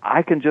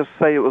 I can just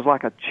say it was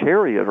like a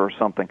chariot or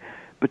something.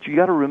 But you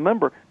got to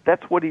remember,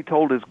 that's what he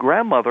told his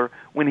grandmother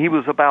when he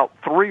was about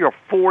 3 or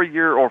 4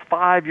 or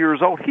 5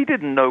 years old. He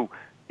didn't know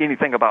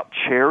anything about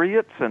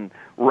chariots and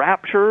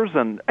raptures,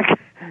 and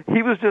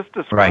he was just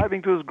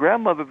describing to his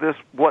grandmother this,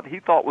 what he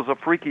thought was a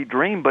freaky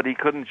dream, but he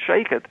couldn't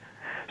shake it.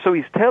 So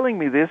he's telling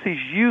me this.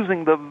 He's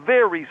using the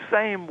very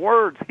same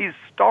words. He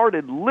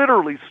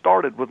literally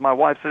started with my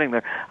wife sitting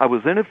there. I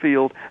was in a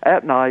field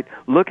at night,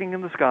 looking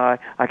in the sky.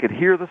 I could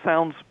hear the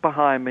sounds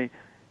behind me.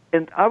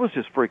 And I was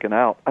just freaking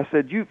out. I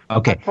said,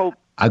 Okay.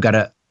 I've got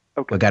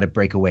to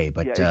break away,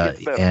 but it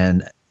gets better.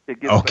 and it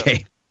gets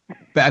okay.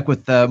 Back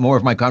with more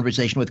of my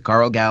conversation with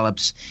Carl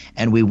Gallups,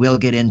 and we will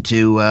get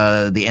into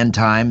the end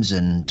times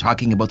and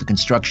talking about the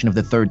construction of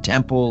the third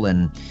temple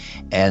and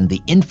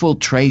the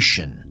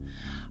infiltration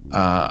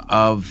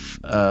of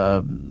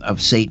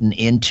Satan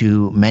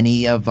into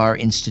many of our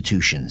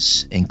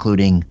institutions,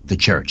 including the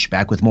church.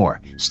 Back with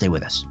more. Stay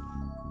with us.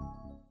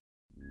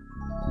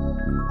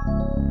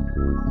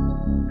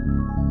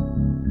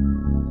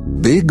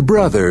 Big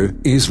Brother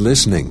is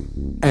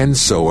listening, and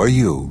so are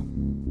you,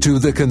 to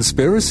The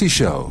Conspiracy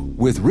Show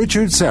with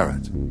Richard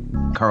Serrett.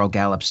 Carl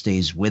Gallup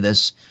stays with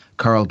us,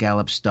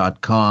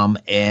 carlgallups.com,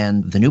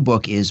 and the new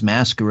book is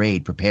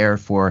Masquerade, Prepare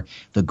for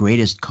the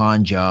Greatest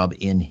Con Job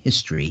in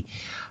History.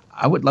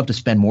 I would love to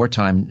spend more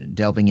time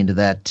delving into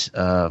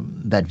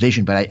that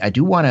vision, but I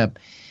do want to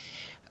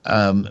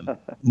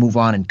move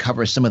on and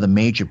cover some of the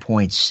major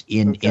points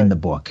in the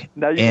book.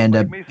 Now you can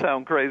make me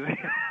sound crazy.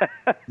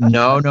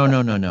 No.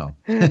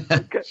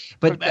 Okay.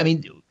 But I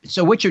mean,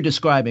 so what you're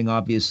describing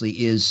obviously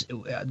is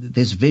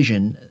this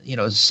vision.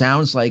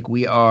 Sounds like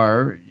we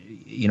are,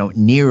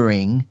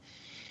 nearing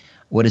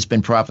what has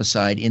been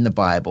prophesied in the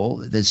Bible.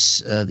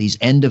 These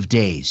end of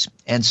days,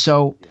 and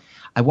so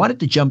I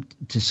wanted to jump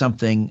to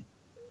something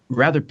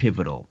rather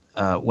pivotal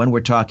when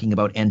we're talking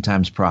about end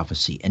times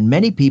prophecy, and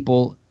many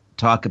people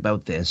talk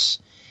about this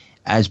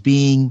as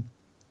being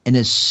an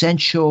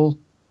essential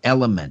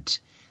element,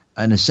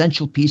 an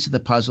essential piece of the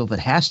puzzle that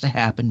has to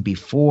happen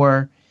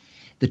before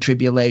the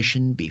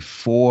tribulation,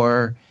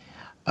 before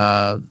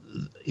a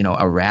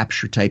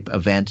rapture type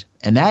event,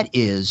 and that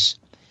is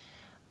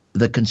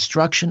the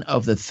construction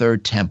of the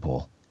third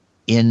temple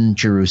in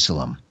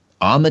Jerusalem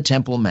on the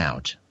Temple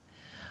Mount.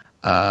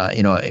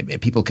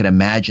 People can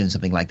imagine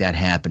something like that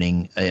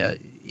happening.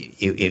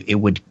 It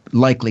would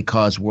likely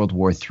cause World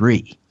War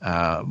III.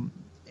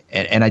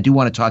 And I do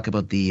want to talk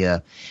about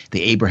the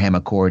Abraham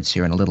Accords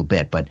here in a little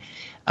bit, but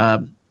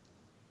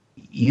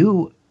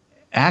you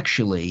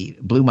actually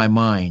blew my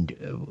mind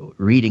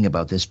reading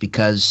about this,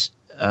 because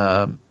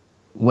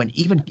when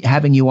even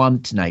having you on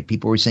tonight,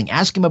 people were saying,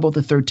 ask him about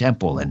the third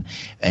temple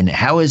and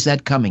how is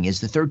that coming?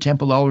 Is the third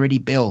temple already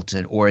built,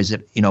 or is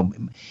it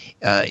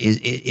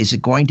is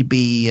it going to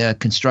be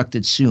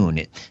constructed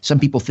soon? Some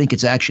people think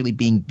it's actually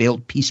being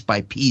built piece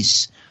by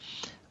piece,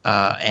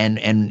 and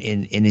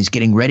is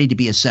getting ready to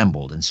be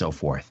assembled and so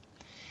forth.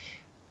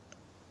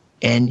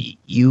 And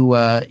you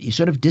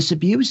sort of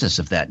disabused us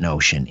of that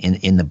notion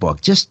in the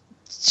book. Just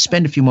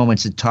spend a few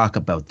moments to talk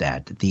about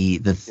that,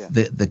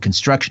 the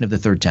construction of the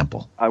third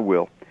temple. I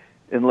will.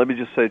 And let me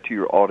just say to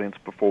your audience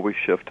before we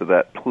shift to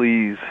that,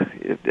 please,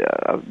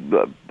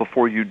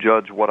 before you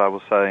judge what I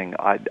was saying,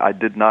 I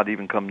did not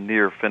even come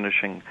near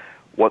finishing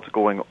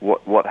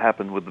what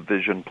happened with the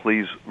vision.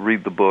 Please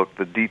read the book.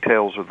 The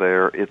details are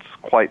there. It's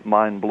quite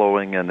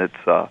mind-blowing, and it's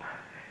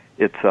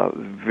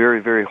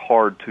very, very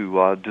hard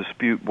to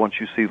dispute once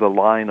you see the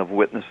line of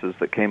witnesses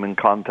that came in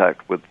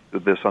contact with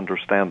this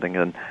understanding.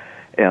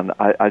 And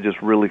I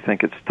just really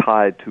think it's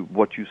tied to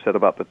what you said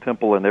about the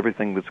temple and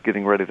everything that's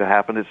getting ready to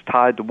happen. It's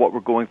tied to what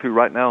we're going through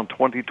right now in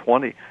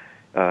 2020.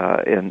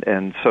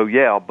 And so,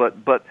 yeah,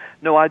 but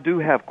no, I do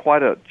have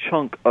quite a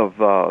chunk of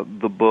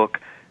the book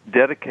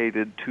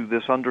dedicated to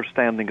this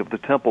understanding of the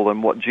temple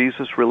and what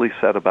Jesus really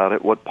said about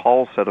it, what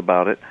Paul said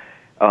about it.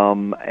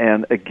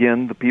 And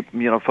again, the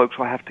people, folks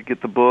will have to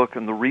get the book.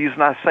 And the reason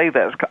I say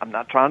that is I'm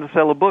not trying to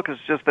sell a book. It's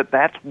just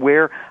that's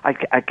where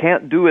I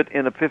can't do it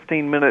in a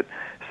 15-minute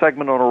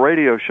segment on a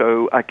radio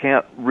show. I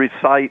can't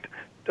recite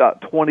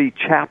 20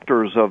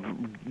 chapters of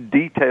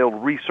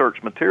detailed research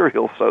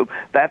material, so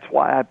that's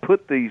why I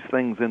put these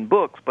things in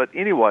books. But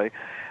anyway,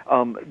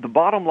 the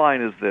bottom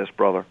line is this,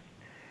 brother.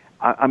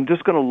 I'm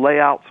just going to lay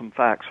out some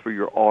facts for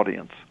your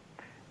audience.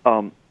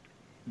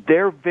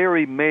 There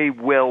very may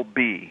well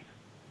be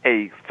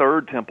a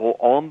third temple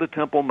on the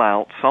Temple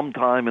Mount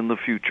sometime in the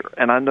future.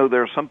 And I know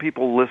there are some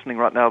people listening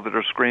right now that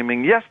are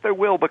screaming, yes, there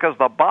will, because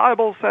the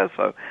Bible says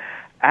so.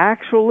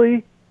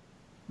 Actually,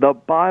 the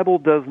Bible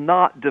does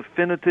not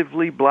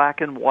definitively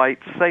black and white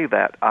say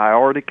that. I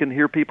already can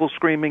hear people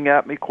screaming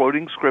at me,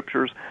 quoting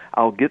scriptures.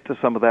 I'll get to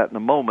some of that in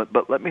a moment,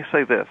 but let me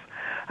say this.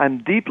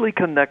 I'm deeply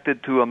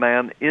connected to a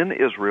man in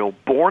Israel,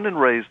 born and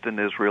raised in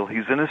Israel.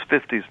 He's in his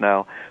 50s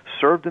now,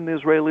 served in the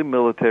Israeli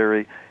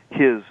military.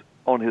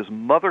 On his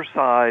mother's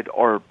side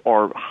are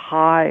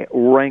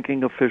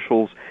high-ranking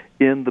officials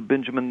in the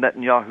Benjamin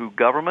Netanyahu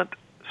government,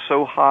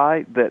 so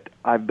high that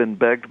I've been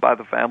begged by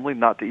the family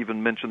not to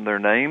even mention their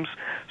names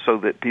so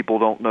that people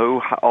don't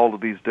know all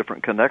of these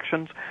different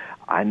connections.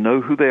 I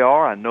know who they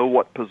are. I know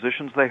what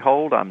positions they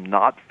hold. I'm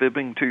not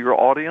fibbing to your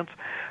audience.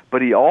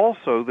 But he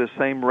also, this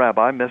same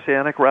rabbi,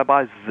 Messianic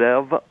Rabbi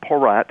Zev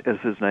Porat is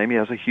his name. He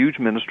has a huge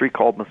ministry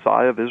called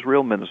Messiah of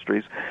Israel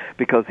Ministries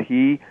because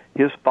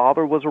his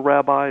father was a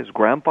rabbi, his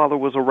grandfather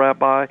was a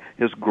rabbi,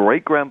 his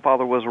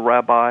great-grandfather was a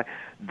rabbi.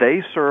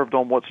 They served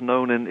on what's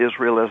known in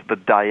Israel as the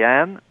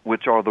Dayan,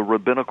 which are the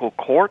rabbinical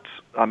courts.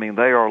 I mean,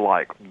 they are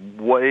like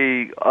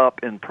way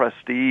up in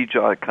prestige,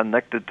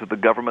 connected to the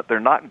government. They're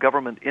not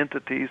government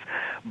entities,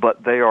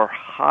 but they are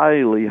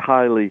highly,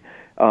 highly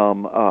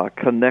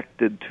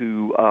connected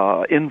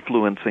to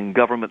influencing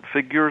government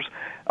figures.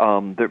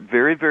 They're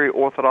very, very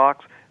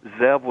orthodox.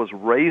 Zev was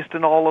raised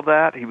in all of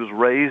that. He was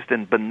raised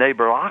in Bnei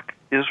Brak,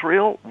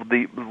 Israel,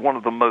 it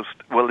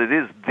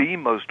is the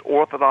most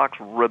orthodox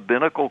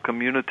rabbinical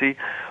community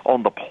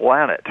on the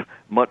planet,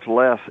 much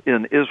less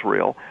in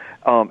Israel.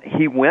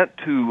 He went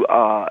to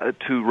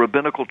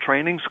rabbinical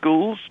training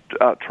schools,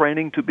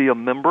 training to be a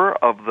member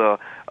of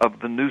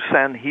the new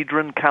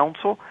Sanhedrin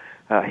Council.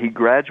 He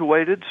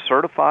graduated,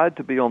 certified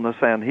to be on the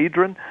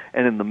Sanhedrin,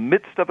 and in the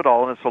midst of it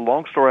all, and it's a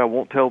long story, I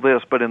won't tell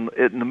this, but in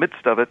the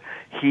midst of it,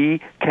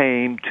 he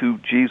came to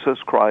Jesus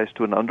Christ,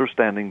 to an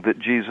understanding that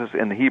Jesus,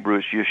 in Hebrew,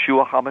 is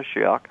Yeshua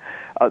HaMashiach,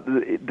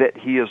 that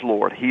he is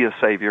Lord, he is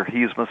Savior,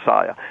 he is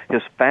Messiah.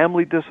 His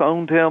family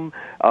disowned him.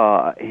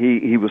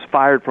 He was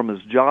fired from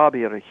his job.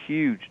 He had a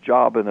huge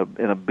job in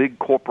a big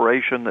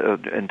corporation,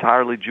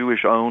 entirely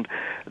Jewish-owned.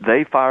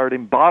 They fired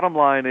him. Bottom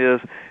line is,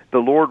 the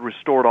Lord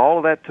restored all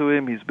of that to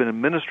him. He's been in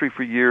ministry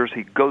for years.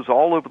 He goes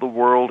all over the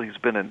world. He's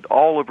been in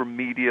all over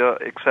media,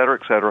 et cetera,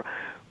 et cetera.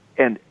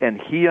 And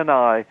he and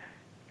I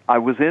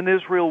was in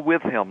Israel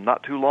with him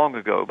not too long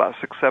ago, about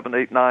 6, 7,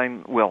 8,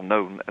 9, well,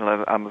 no,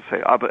 I'm going to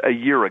say a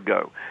year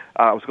ago.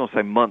 I was going to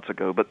say months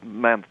ago, but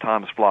man, the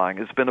time is flying.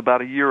 It's been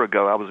about a year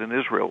ago I was in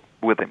Israel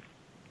with him.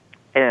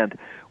 And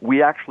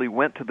we actually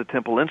went to the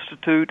Temple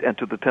Institute and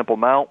to the Temple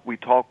Mount. We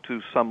talked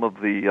to some of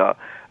the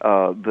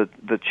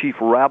chief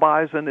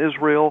rabbis in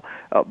Israel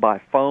by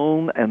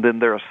phone, and then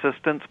their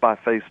assistants by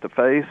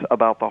face-to-face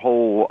about the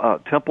whole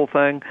temple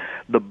thing.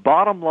 The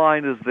bottom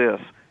line is this.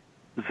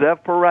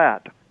 Zev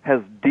Porat has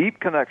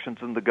deep connections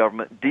in the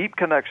government, deep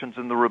connections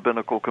in the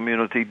rabbinical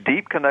community,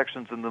 deep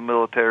connections in the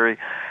military,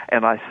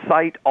 and I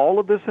cite all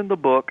of this in the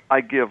book.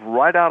 I give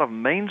right out of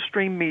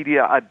mainstream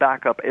media. I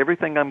back up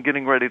everything I'm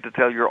getting ready to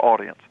tell your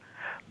audience.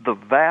 The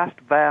vast,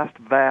 vast,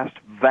 vast,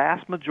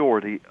 vast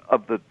majority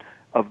of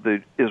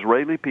the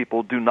Israeli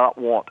people do not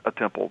want a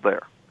temple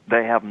there.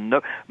 They have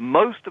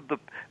most of the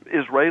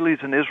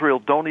Israelis in Israel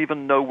don't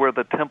even know where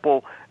the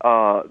temple,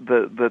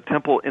 the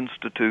Temple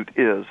Institute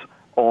is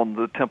on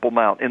the Temple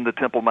Mount, in the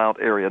Temple Mount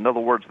area. In other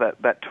words,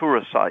 that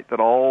tourist site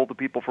that all the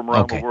people from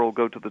around the world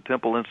go to the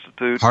Temple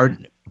Institute.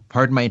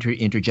 Pardon my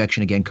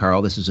interjection again,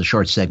 Carl. This is a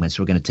short segment,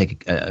 so we're going to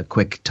take a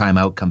quick time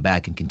out, come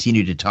back, and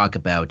continue to talk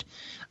about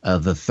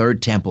the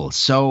third temple.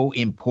 So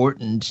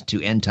important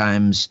to end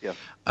times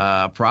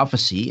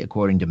prophecy,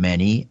 according to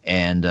many.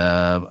 And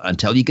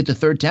until you get the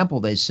third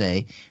temple, they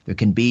say, there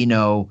can be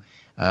no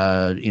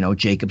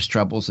Jacob's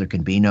troubles. There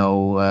can be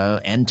no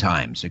end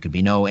times. There can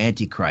be no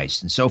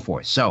antichrist and so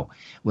forth. So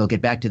we'll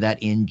get back to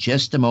that in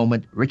just a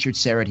moment. Richard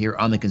Serrett here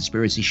on The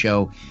Conspiracy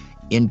Show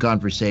in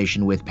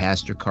conversation with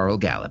Pastor Carl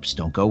Gallups.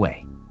 Don't go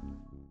away.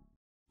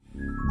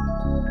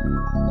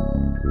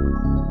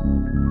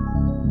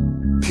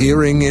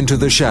 Peering into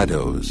the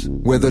shadows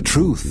where the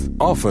truth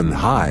often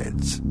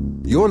hides.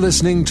 You're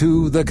listening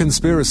to The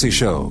Conspiracy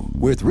Show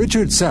with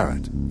Richard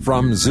Serrett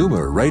from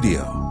Zoomer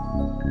Radio.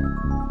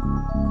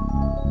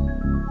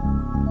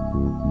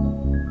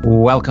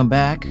 Welcome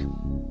back.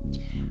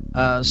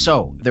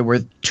 So there were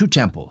two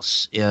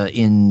temples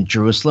in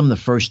Jerusalem. The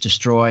first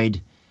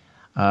destroyed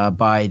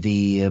by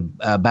the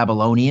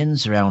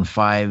Babylonians around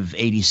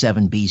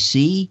 587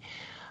 BC.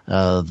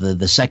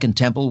 The second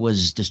temple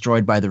was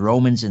destroyed by the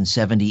Romans in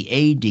 70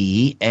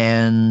 AD,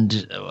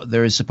 and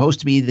there is supposed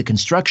to be the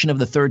construction of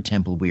the third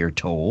temple, we are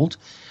told.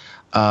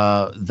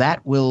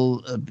 That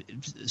will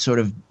sort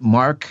of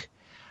mark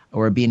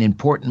or be an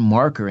important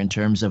marker in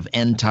terms of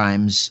end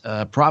times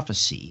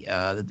prophecy.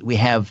 We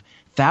have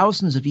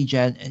thousands of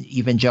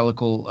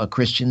evangelical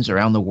Christians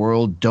around the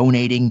world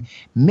donating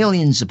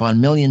millions upon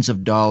millions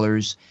of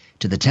dollars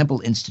to the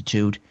Temple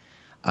Institute,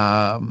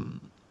 for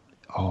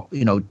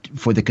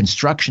the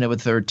construction of a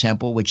third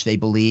temple, which they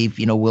believe,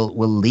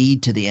 will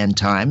lead to the end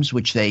times,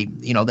 which they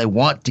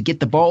want to get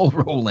the ball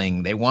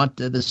rolling. They want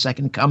the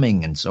second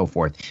coming and so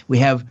forth. We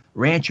have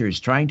ranchers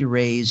trying to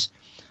raise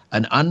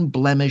an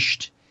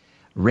unblemished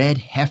red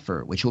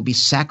heifer, which will be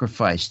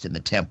sacrificed in the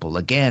temple.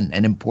 Again,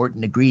 an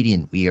important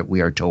ingredient, we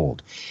are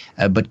told.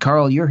 But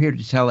Carl, you're here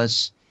to tell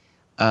us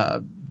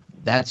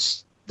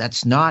that's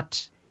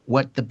not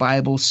what the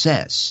Bible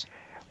says.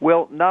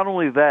 Well, not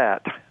only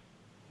that,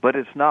 but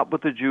it's not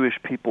what the Jewish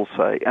people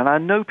say. And I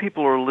know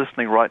people are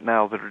listening right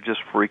now that are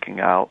just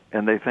freaking out,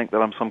 and they think that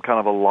I'm some kind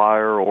of a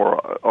liar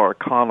or a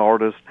con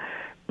artist.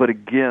 But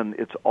again,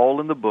 it's all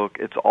in the book.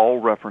 It's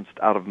all referenced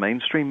out of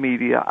mainstream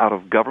media, out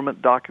of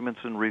government documents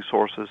and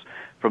resources,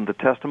 from the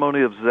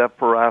testimony of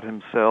Zephyrat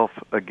himself,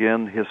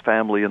 again, his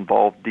family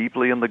involved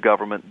deeply in the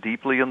government,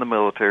 deeply in the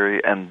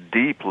military, and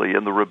deeply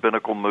in the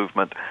rabbinical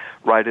movement,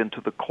 right into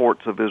the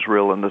courts of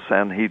Israel and the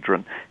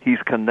Sanhedrin. He's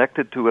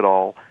connected to it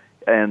all,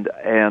 and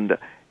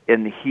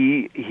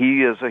he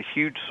is a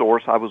huge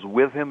source. I was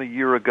with him a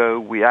year ago.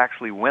 We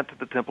actually went to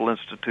the Temple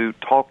Institute,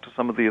 talked to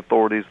some of the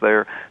authorities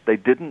there. They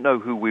didn't know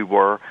who we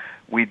were.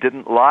 We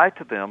didn't lie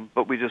to them,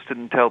 but we just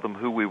didn't tell them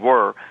who we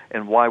were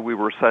and why we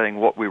were saying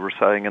what we were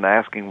saying and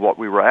asking what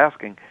we were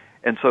asking.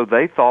 And so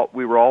they thought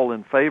we were all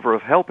in favor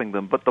of helping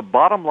them. But the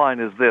bottom line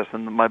is this,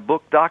 and my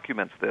book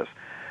documents this: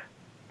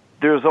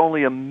 there's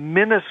only a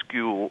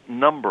minuscule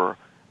number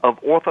of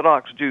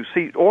Orthodox Jews.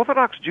 See,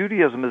 Orthodox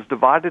Judaism is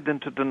divided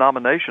into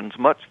denominations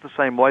much the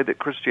same way that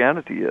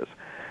Christianity is.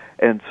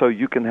 And so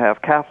you can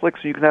have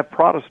Catholics and you can have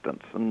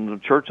Protestants and the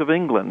Church of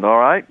England, all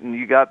right? And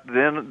you got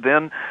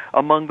then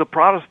among the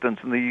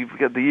Protestants and you've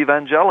got the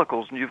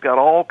evangelicals, and you've got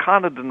all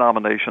kind of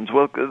denominations.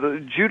 Well,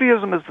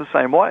 Judaism is the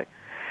same way.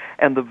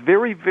 And the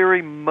very,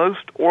 very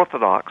most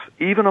Orthodox,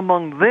 even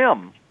among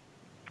them,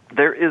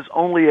 there is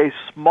only a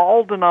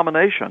small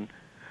denomination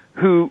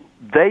who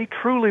they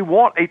truly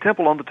want a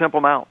temple on the Temple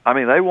Mount. I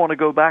mean, they want to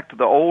go back to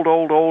the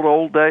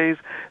old days.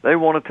 They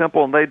want a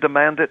temple and they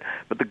demand it,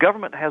 but the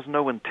government has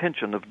no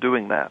intention of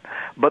doing that.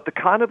 But the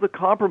kind of the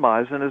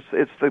compromise, and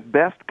it's the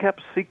best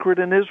kept secret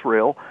in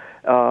Israel,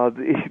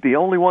 the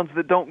only ones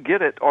that don't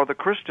get it are the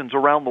Christians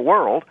around the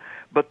world.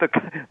 But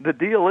the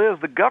deal is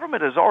the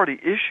government has already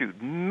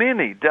issued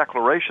many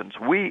declarations.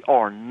 We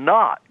are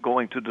not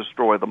going to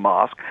destroy the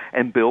mosque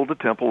and build a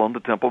temple on the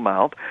Temple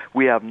Mount.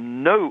 We have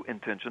no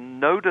intention,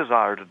 no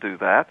desire to do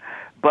that.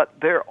 But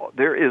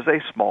there is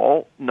a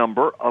small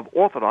number of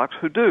Orthodox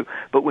who do.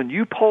 But when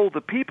you poll the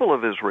people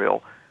of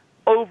Israel,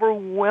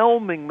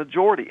 overwhelming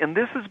majority, and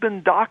this has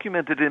been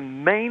documented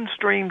in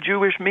mainstream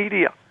Jewish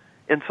media,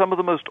 in some of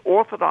the most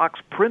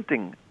orthodox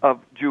printing of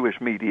Jewish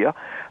media,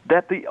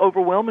 that the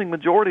overwhelming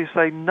majority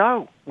say,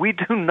 no, we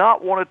do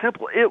not want a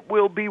temple. It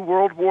will be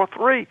World War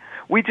III.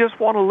 We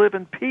just want to live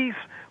in peace.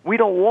 We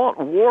don't want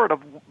war to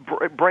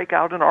break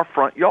out in our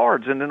front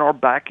yards and in our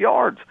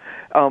backyards.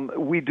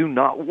 We do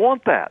not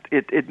want that.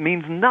 It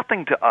means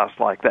nothing to us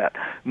like that.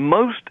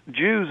 Most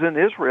Jews in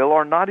Israel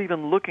are not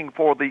even looking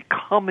for the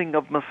coming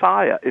of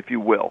Messiah, if you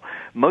will.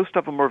 Most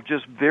of them are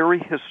just very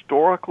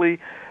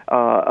historically,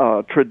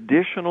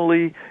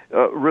 traditionally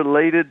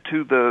related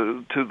to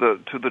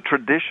the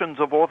traditions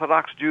of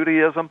Orthodox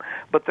Judaism,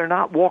 but they're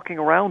not walking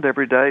around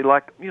every day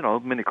like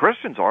many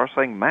Christians are,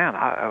 saying, "Man,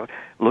 I'm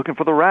looking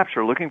for the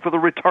rapture, looking for the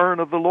return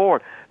of the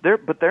Lord."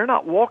 But they're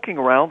not walking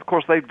around. Of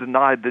course, they've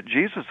denied that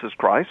Jesus is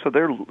Christ, so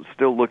they're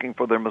still looking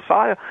for their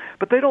Messiah.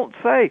 But they don't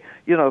say,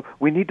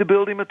 we need to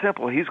build him a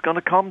temple. He's going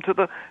to come to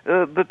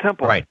the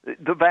temple. Right.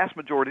 The vast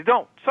majority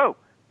don't. So,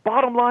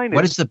 bottom line is,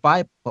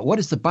 what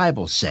does the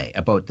Bible say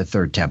about the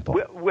third temple,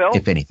 well,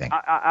 if anything?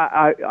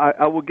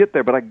 I will get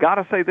there, but I got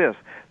to say this.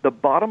 The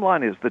bottom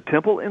line is the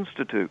Temple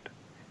Institute,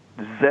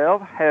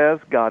 Zev has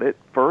got it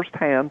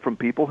firsthand from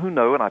people who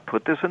know, and I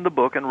put this in the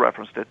book and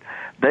referenced it.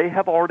 They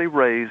have already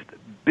raised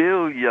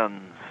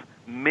billions,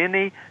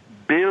 many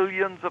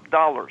billions of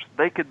dollars.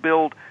 They could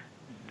build,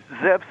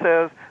 Zev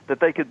says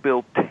that they could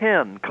build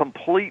 10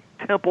 complete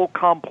temple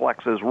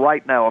complexes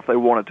right now if they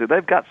wanted to.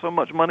 They've got so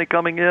much money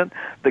coming in.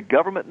 The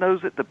government knows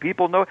it. The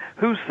people know it.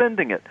 Who's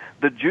sending it?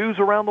 The Jews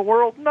around the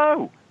world?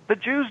 No. The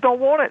Jews don't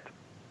want it.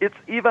 It's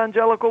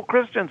evangelical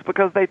Christians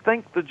because they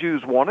think the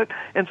Jews want it,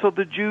 and so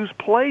the Jews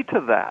play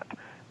to that.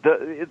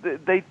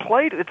 They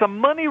played. It's a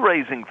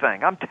money-raising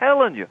thing. I'm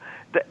telling you.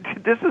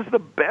 This is the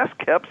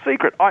best-kept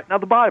secret. All right, now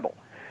the Bible.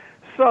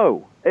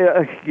 So,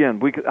 again,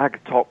 I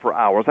could talk for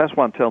hours. That's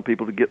why I'm telling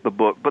people to get the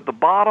book. But the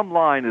bottom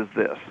line is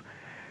this.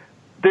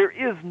 There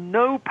is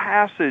no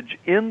passage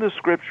in the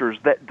Scriptures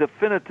that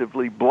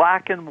definitively,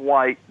 black and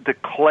white,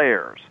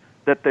 declares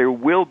that there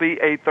will be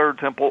a third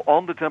temple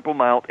on the Temple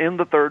Mount in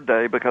the third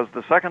day, because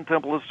the second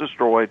temple is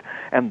destroyed,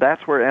 and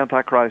that's where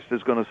Antichrist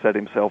is going to set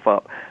himself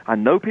up. I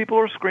know people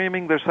are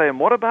screaming. They're saying,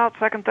 what about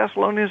 2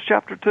 Thessalonians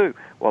chapter 2?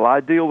 Well, I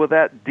deal with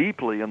that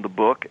deeply in the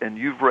book, and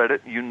you've read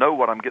it. You know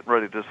what I'm getting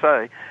ready to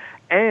say.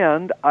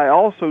 And I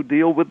also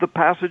deal with the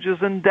passages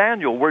in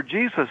Daniel where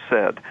Jesus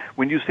said,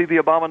 when you see the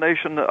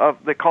abomination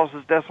that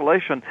causes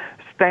desolation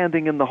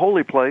standing in the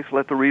holy place,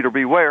 let the reader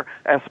beware,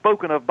 as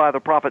spoken of by the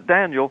prophet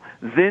Daniel,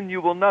 then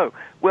you will know.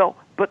 Well,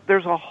 but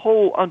there's a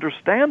whole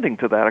understanding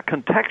to that, a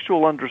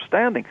contextual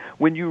understanding.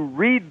 When you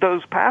read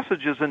those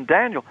passages in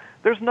Daniel,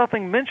 there's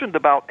nothing mentioned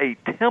about a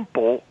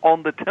temple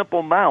on the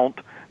Temple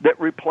Mount that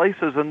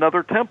replaces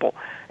another temple.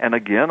 And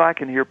again, I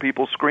can hear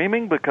people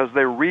screaming because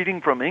they're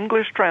reading from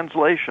English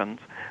translations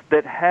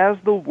that has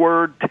the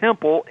word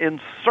temple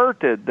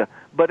inserted,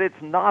 but it's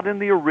not in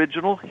the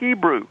original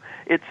Hebrew.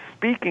 It's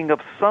speaking of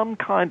some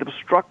kind of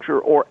structure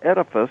or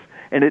edifice,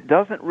 and it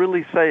doesn't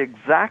really say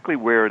exactly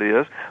where it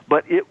is,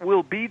 but it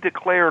will be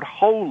declared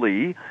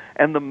holy,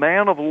 and the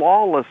man of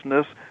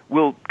lawlessness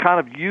will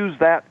kind of use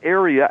that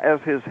area as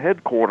his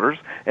headquarters,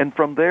 and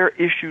from there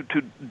issue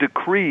to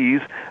decrees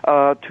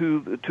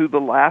to the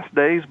last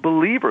days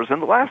believers.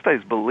 And the last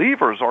days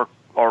believers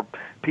are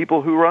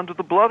people who are under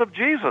the blood of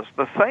Jesus,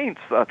 the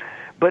saints.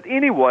 But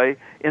anyway,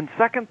 in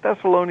 2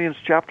 Thessalonians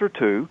chapter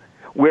 2,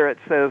 where it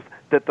says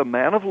that the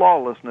man of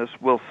lawlessness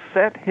will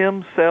set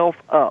himself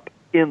up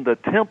in the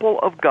temple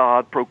of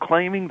God,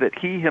 proclaiming that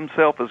he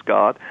himself is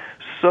God,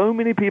 so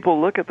many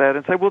people look at that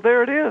and say, well,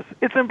 there it is.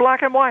 It's in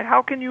black and white.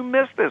 How can you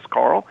miss this,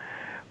 Carl?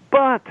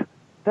 But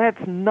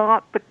that's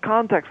not the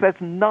context.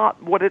 That's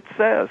not what it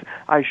says.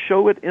 I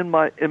show it in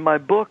my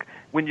book.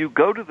 When you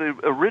go to the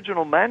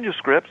original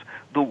manuscripts,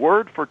 the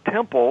word for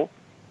temple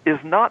is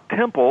not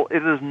temple, it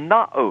is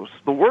naos.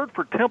 The word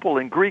for temple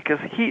in Greek is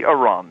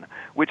hieron,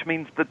 which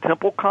means the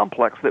temple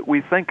complex that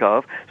we think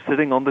of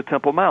sitting on the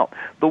Temple Mount.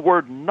 The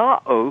word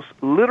naos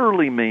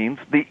literally means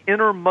the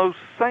innermost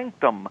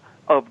sanctum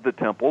of the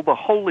temple, the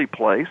holy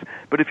place.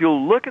 But if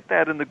you'll look at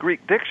that in the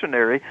Greek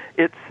dictionary,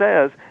 it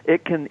says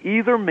it can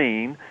either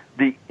mean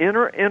the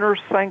inner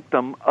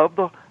sanctum of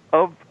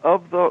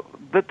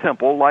the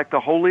temple, like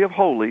the Holy of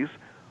Holies,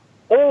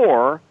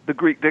 or the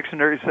Greek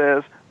dictionary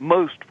says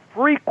most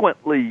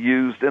frequently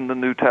used in the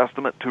New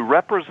Testament to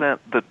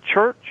represent the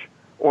church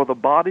or the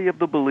body of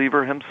the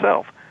believer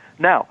himself.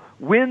 Now,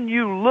 when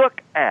you look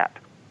at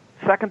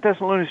 2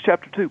 Thessalonians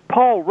chapter 2,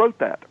 Paul wrote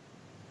that.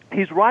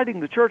 He's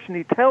writing the church, and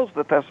he tells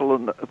the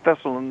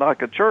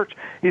Thessalonica church,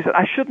 he said,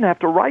 I shouldn't have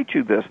to write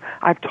you this.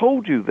 I've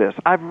told you this.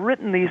 I've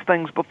written these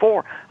things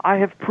before. I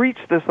have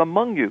preached this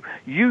among you.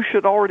 You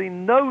should already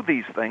know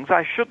these things.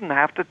 I shouldn't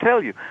have to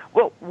tell you.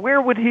 Well,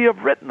 where would he have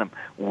written them?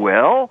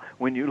 Well,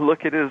 when you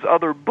look at his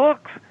other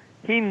books,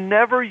 he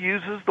never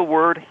uses the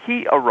word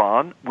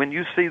hieron. When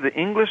you see the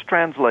English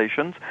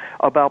translations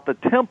about the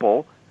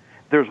temple,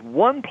 there's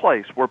one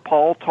place where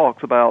Paul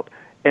talks about,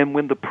 and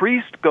when the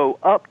priests go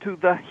up to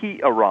the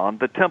hieron,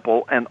 the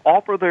temple, and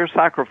offer their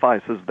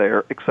sacrifices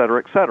there,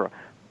 etc., etc.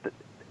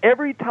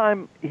 Every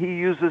time he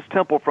uses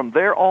temple from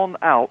there on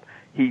out,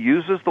 he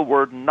uses the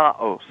word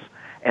naos.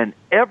 And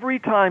every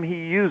time he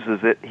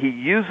uses it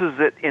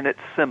in its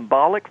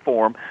symbolic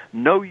form.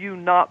 Know you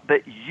not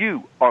that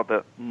you are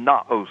the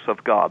naos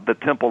of God, the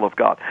temple of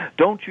God?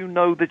 Don't you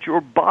know that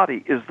your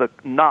body is the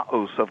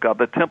naos of God,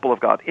 the temple of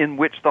God, in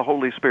which the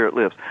Holy Spirit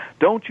lives?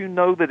 Don't you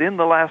know that in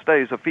the last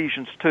days,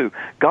 Ephesians 2,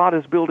 God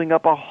is building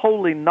up a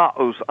holy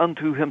naos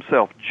unto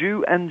himself?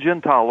 Jew and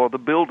Gentile are the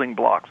building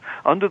blocks.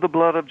 Under the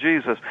blood of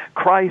Jesus,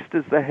 Christ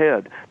is the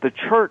head. The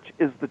church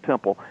is the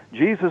temple.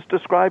 Jesus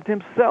described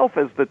himself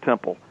as the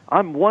temple.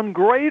 I'm one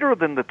greater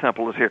than the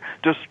temple is here.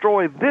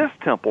 Destroy this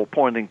temple,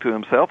 pointing to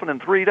himself, and in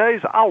 3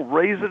 days I'll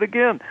raise it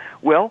again.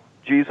 Well,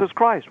 Jesus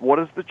Christ. What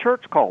is the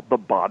church called? The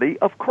body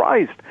of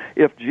Christ.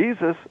 If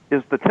Jesus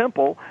is the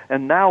temple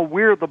and now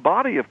we're the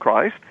body of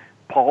Christ,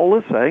 Paul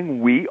is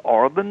saying we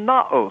are the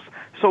naos.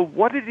 So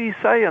what did he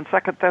say in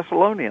 2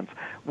 Thessalonians?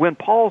 When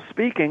Paul's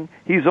speaking,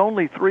 he's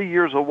only 3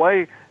 years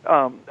away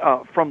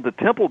from the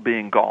temple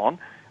being gone.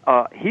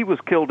 He was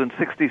killed in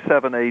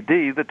 67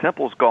 A.D. The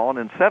temple's gone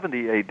in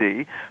 70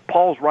 A.D.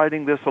 Paul's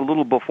writing this a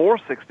little before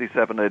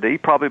 67 A.D.,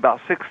 probably about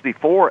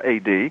 64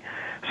 A.D.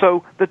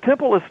 So the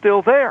temple is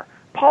still there.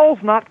 Paul's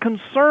not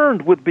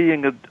concerned with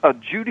being a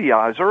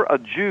Judaizer, a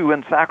Jew,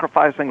 and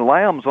sacrificing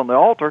lambs on the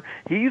altar.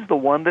 He's the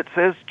one that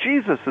says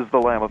Jesus is the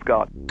Lamb of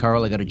God.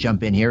 Carl, I got to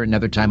jump in here.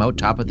 Another time out,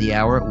 top of the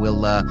hour.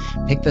 We'll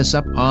pick this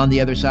up on the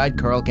other side.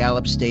 Carl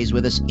Gallups stays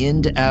with us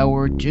into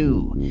hour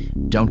 2.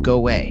 Don't go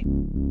away.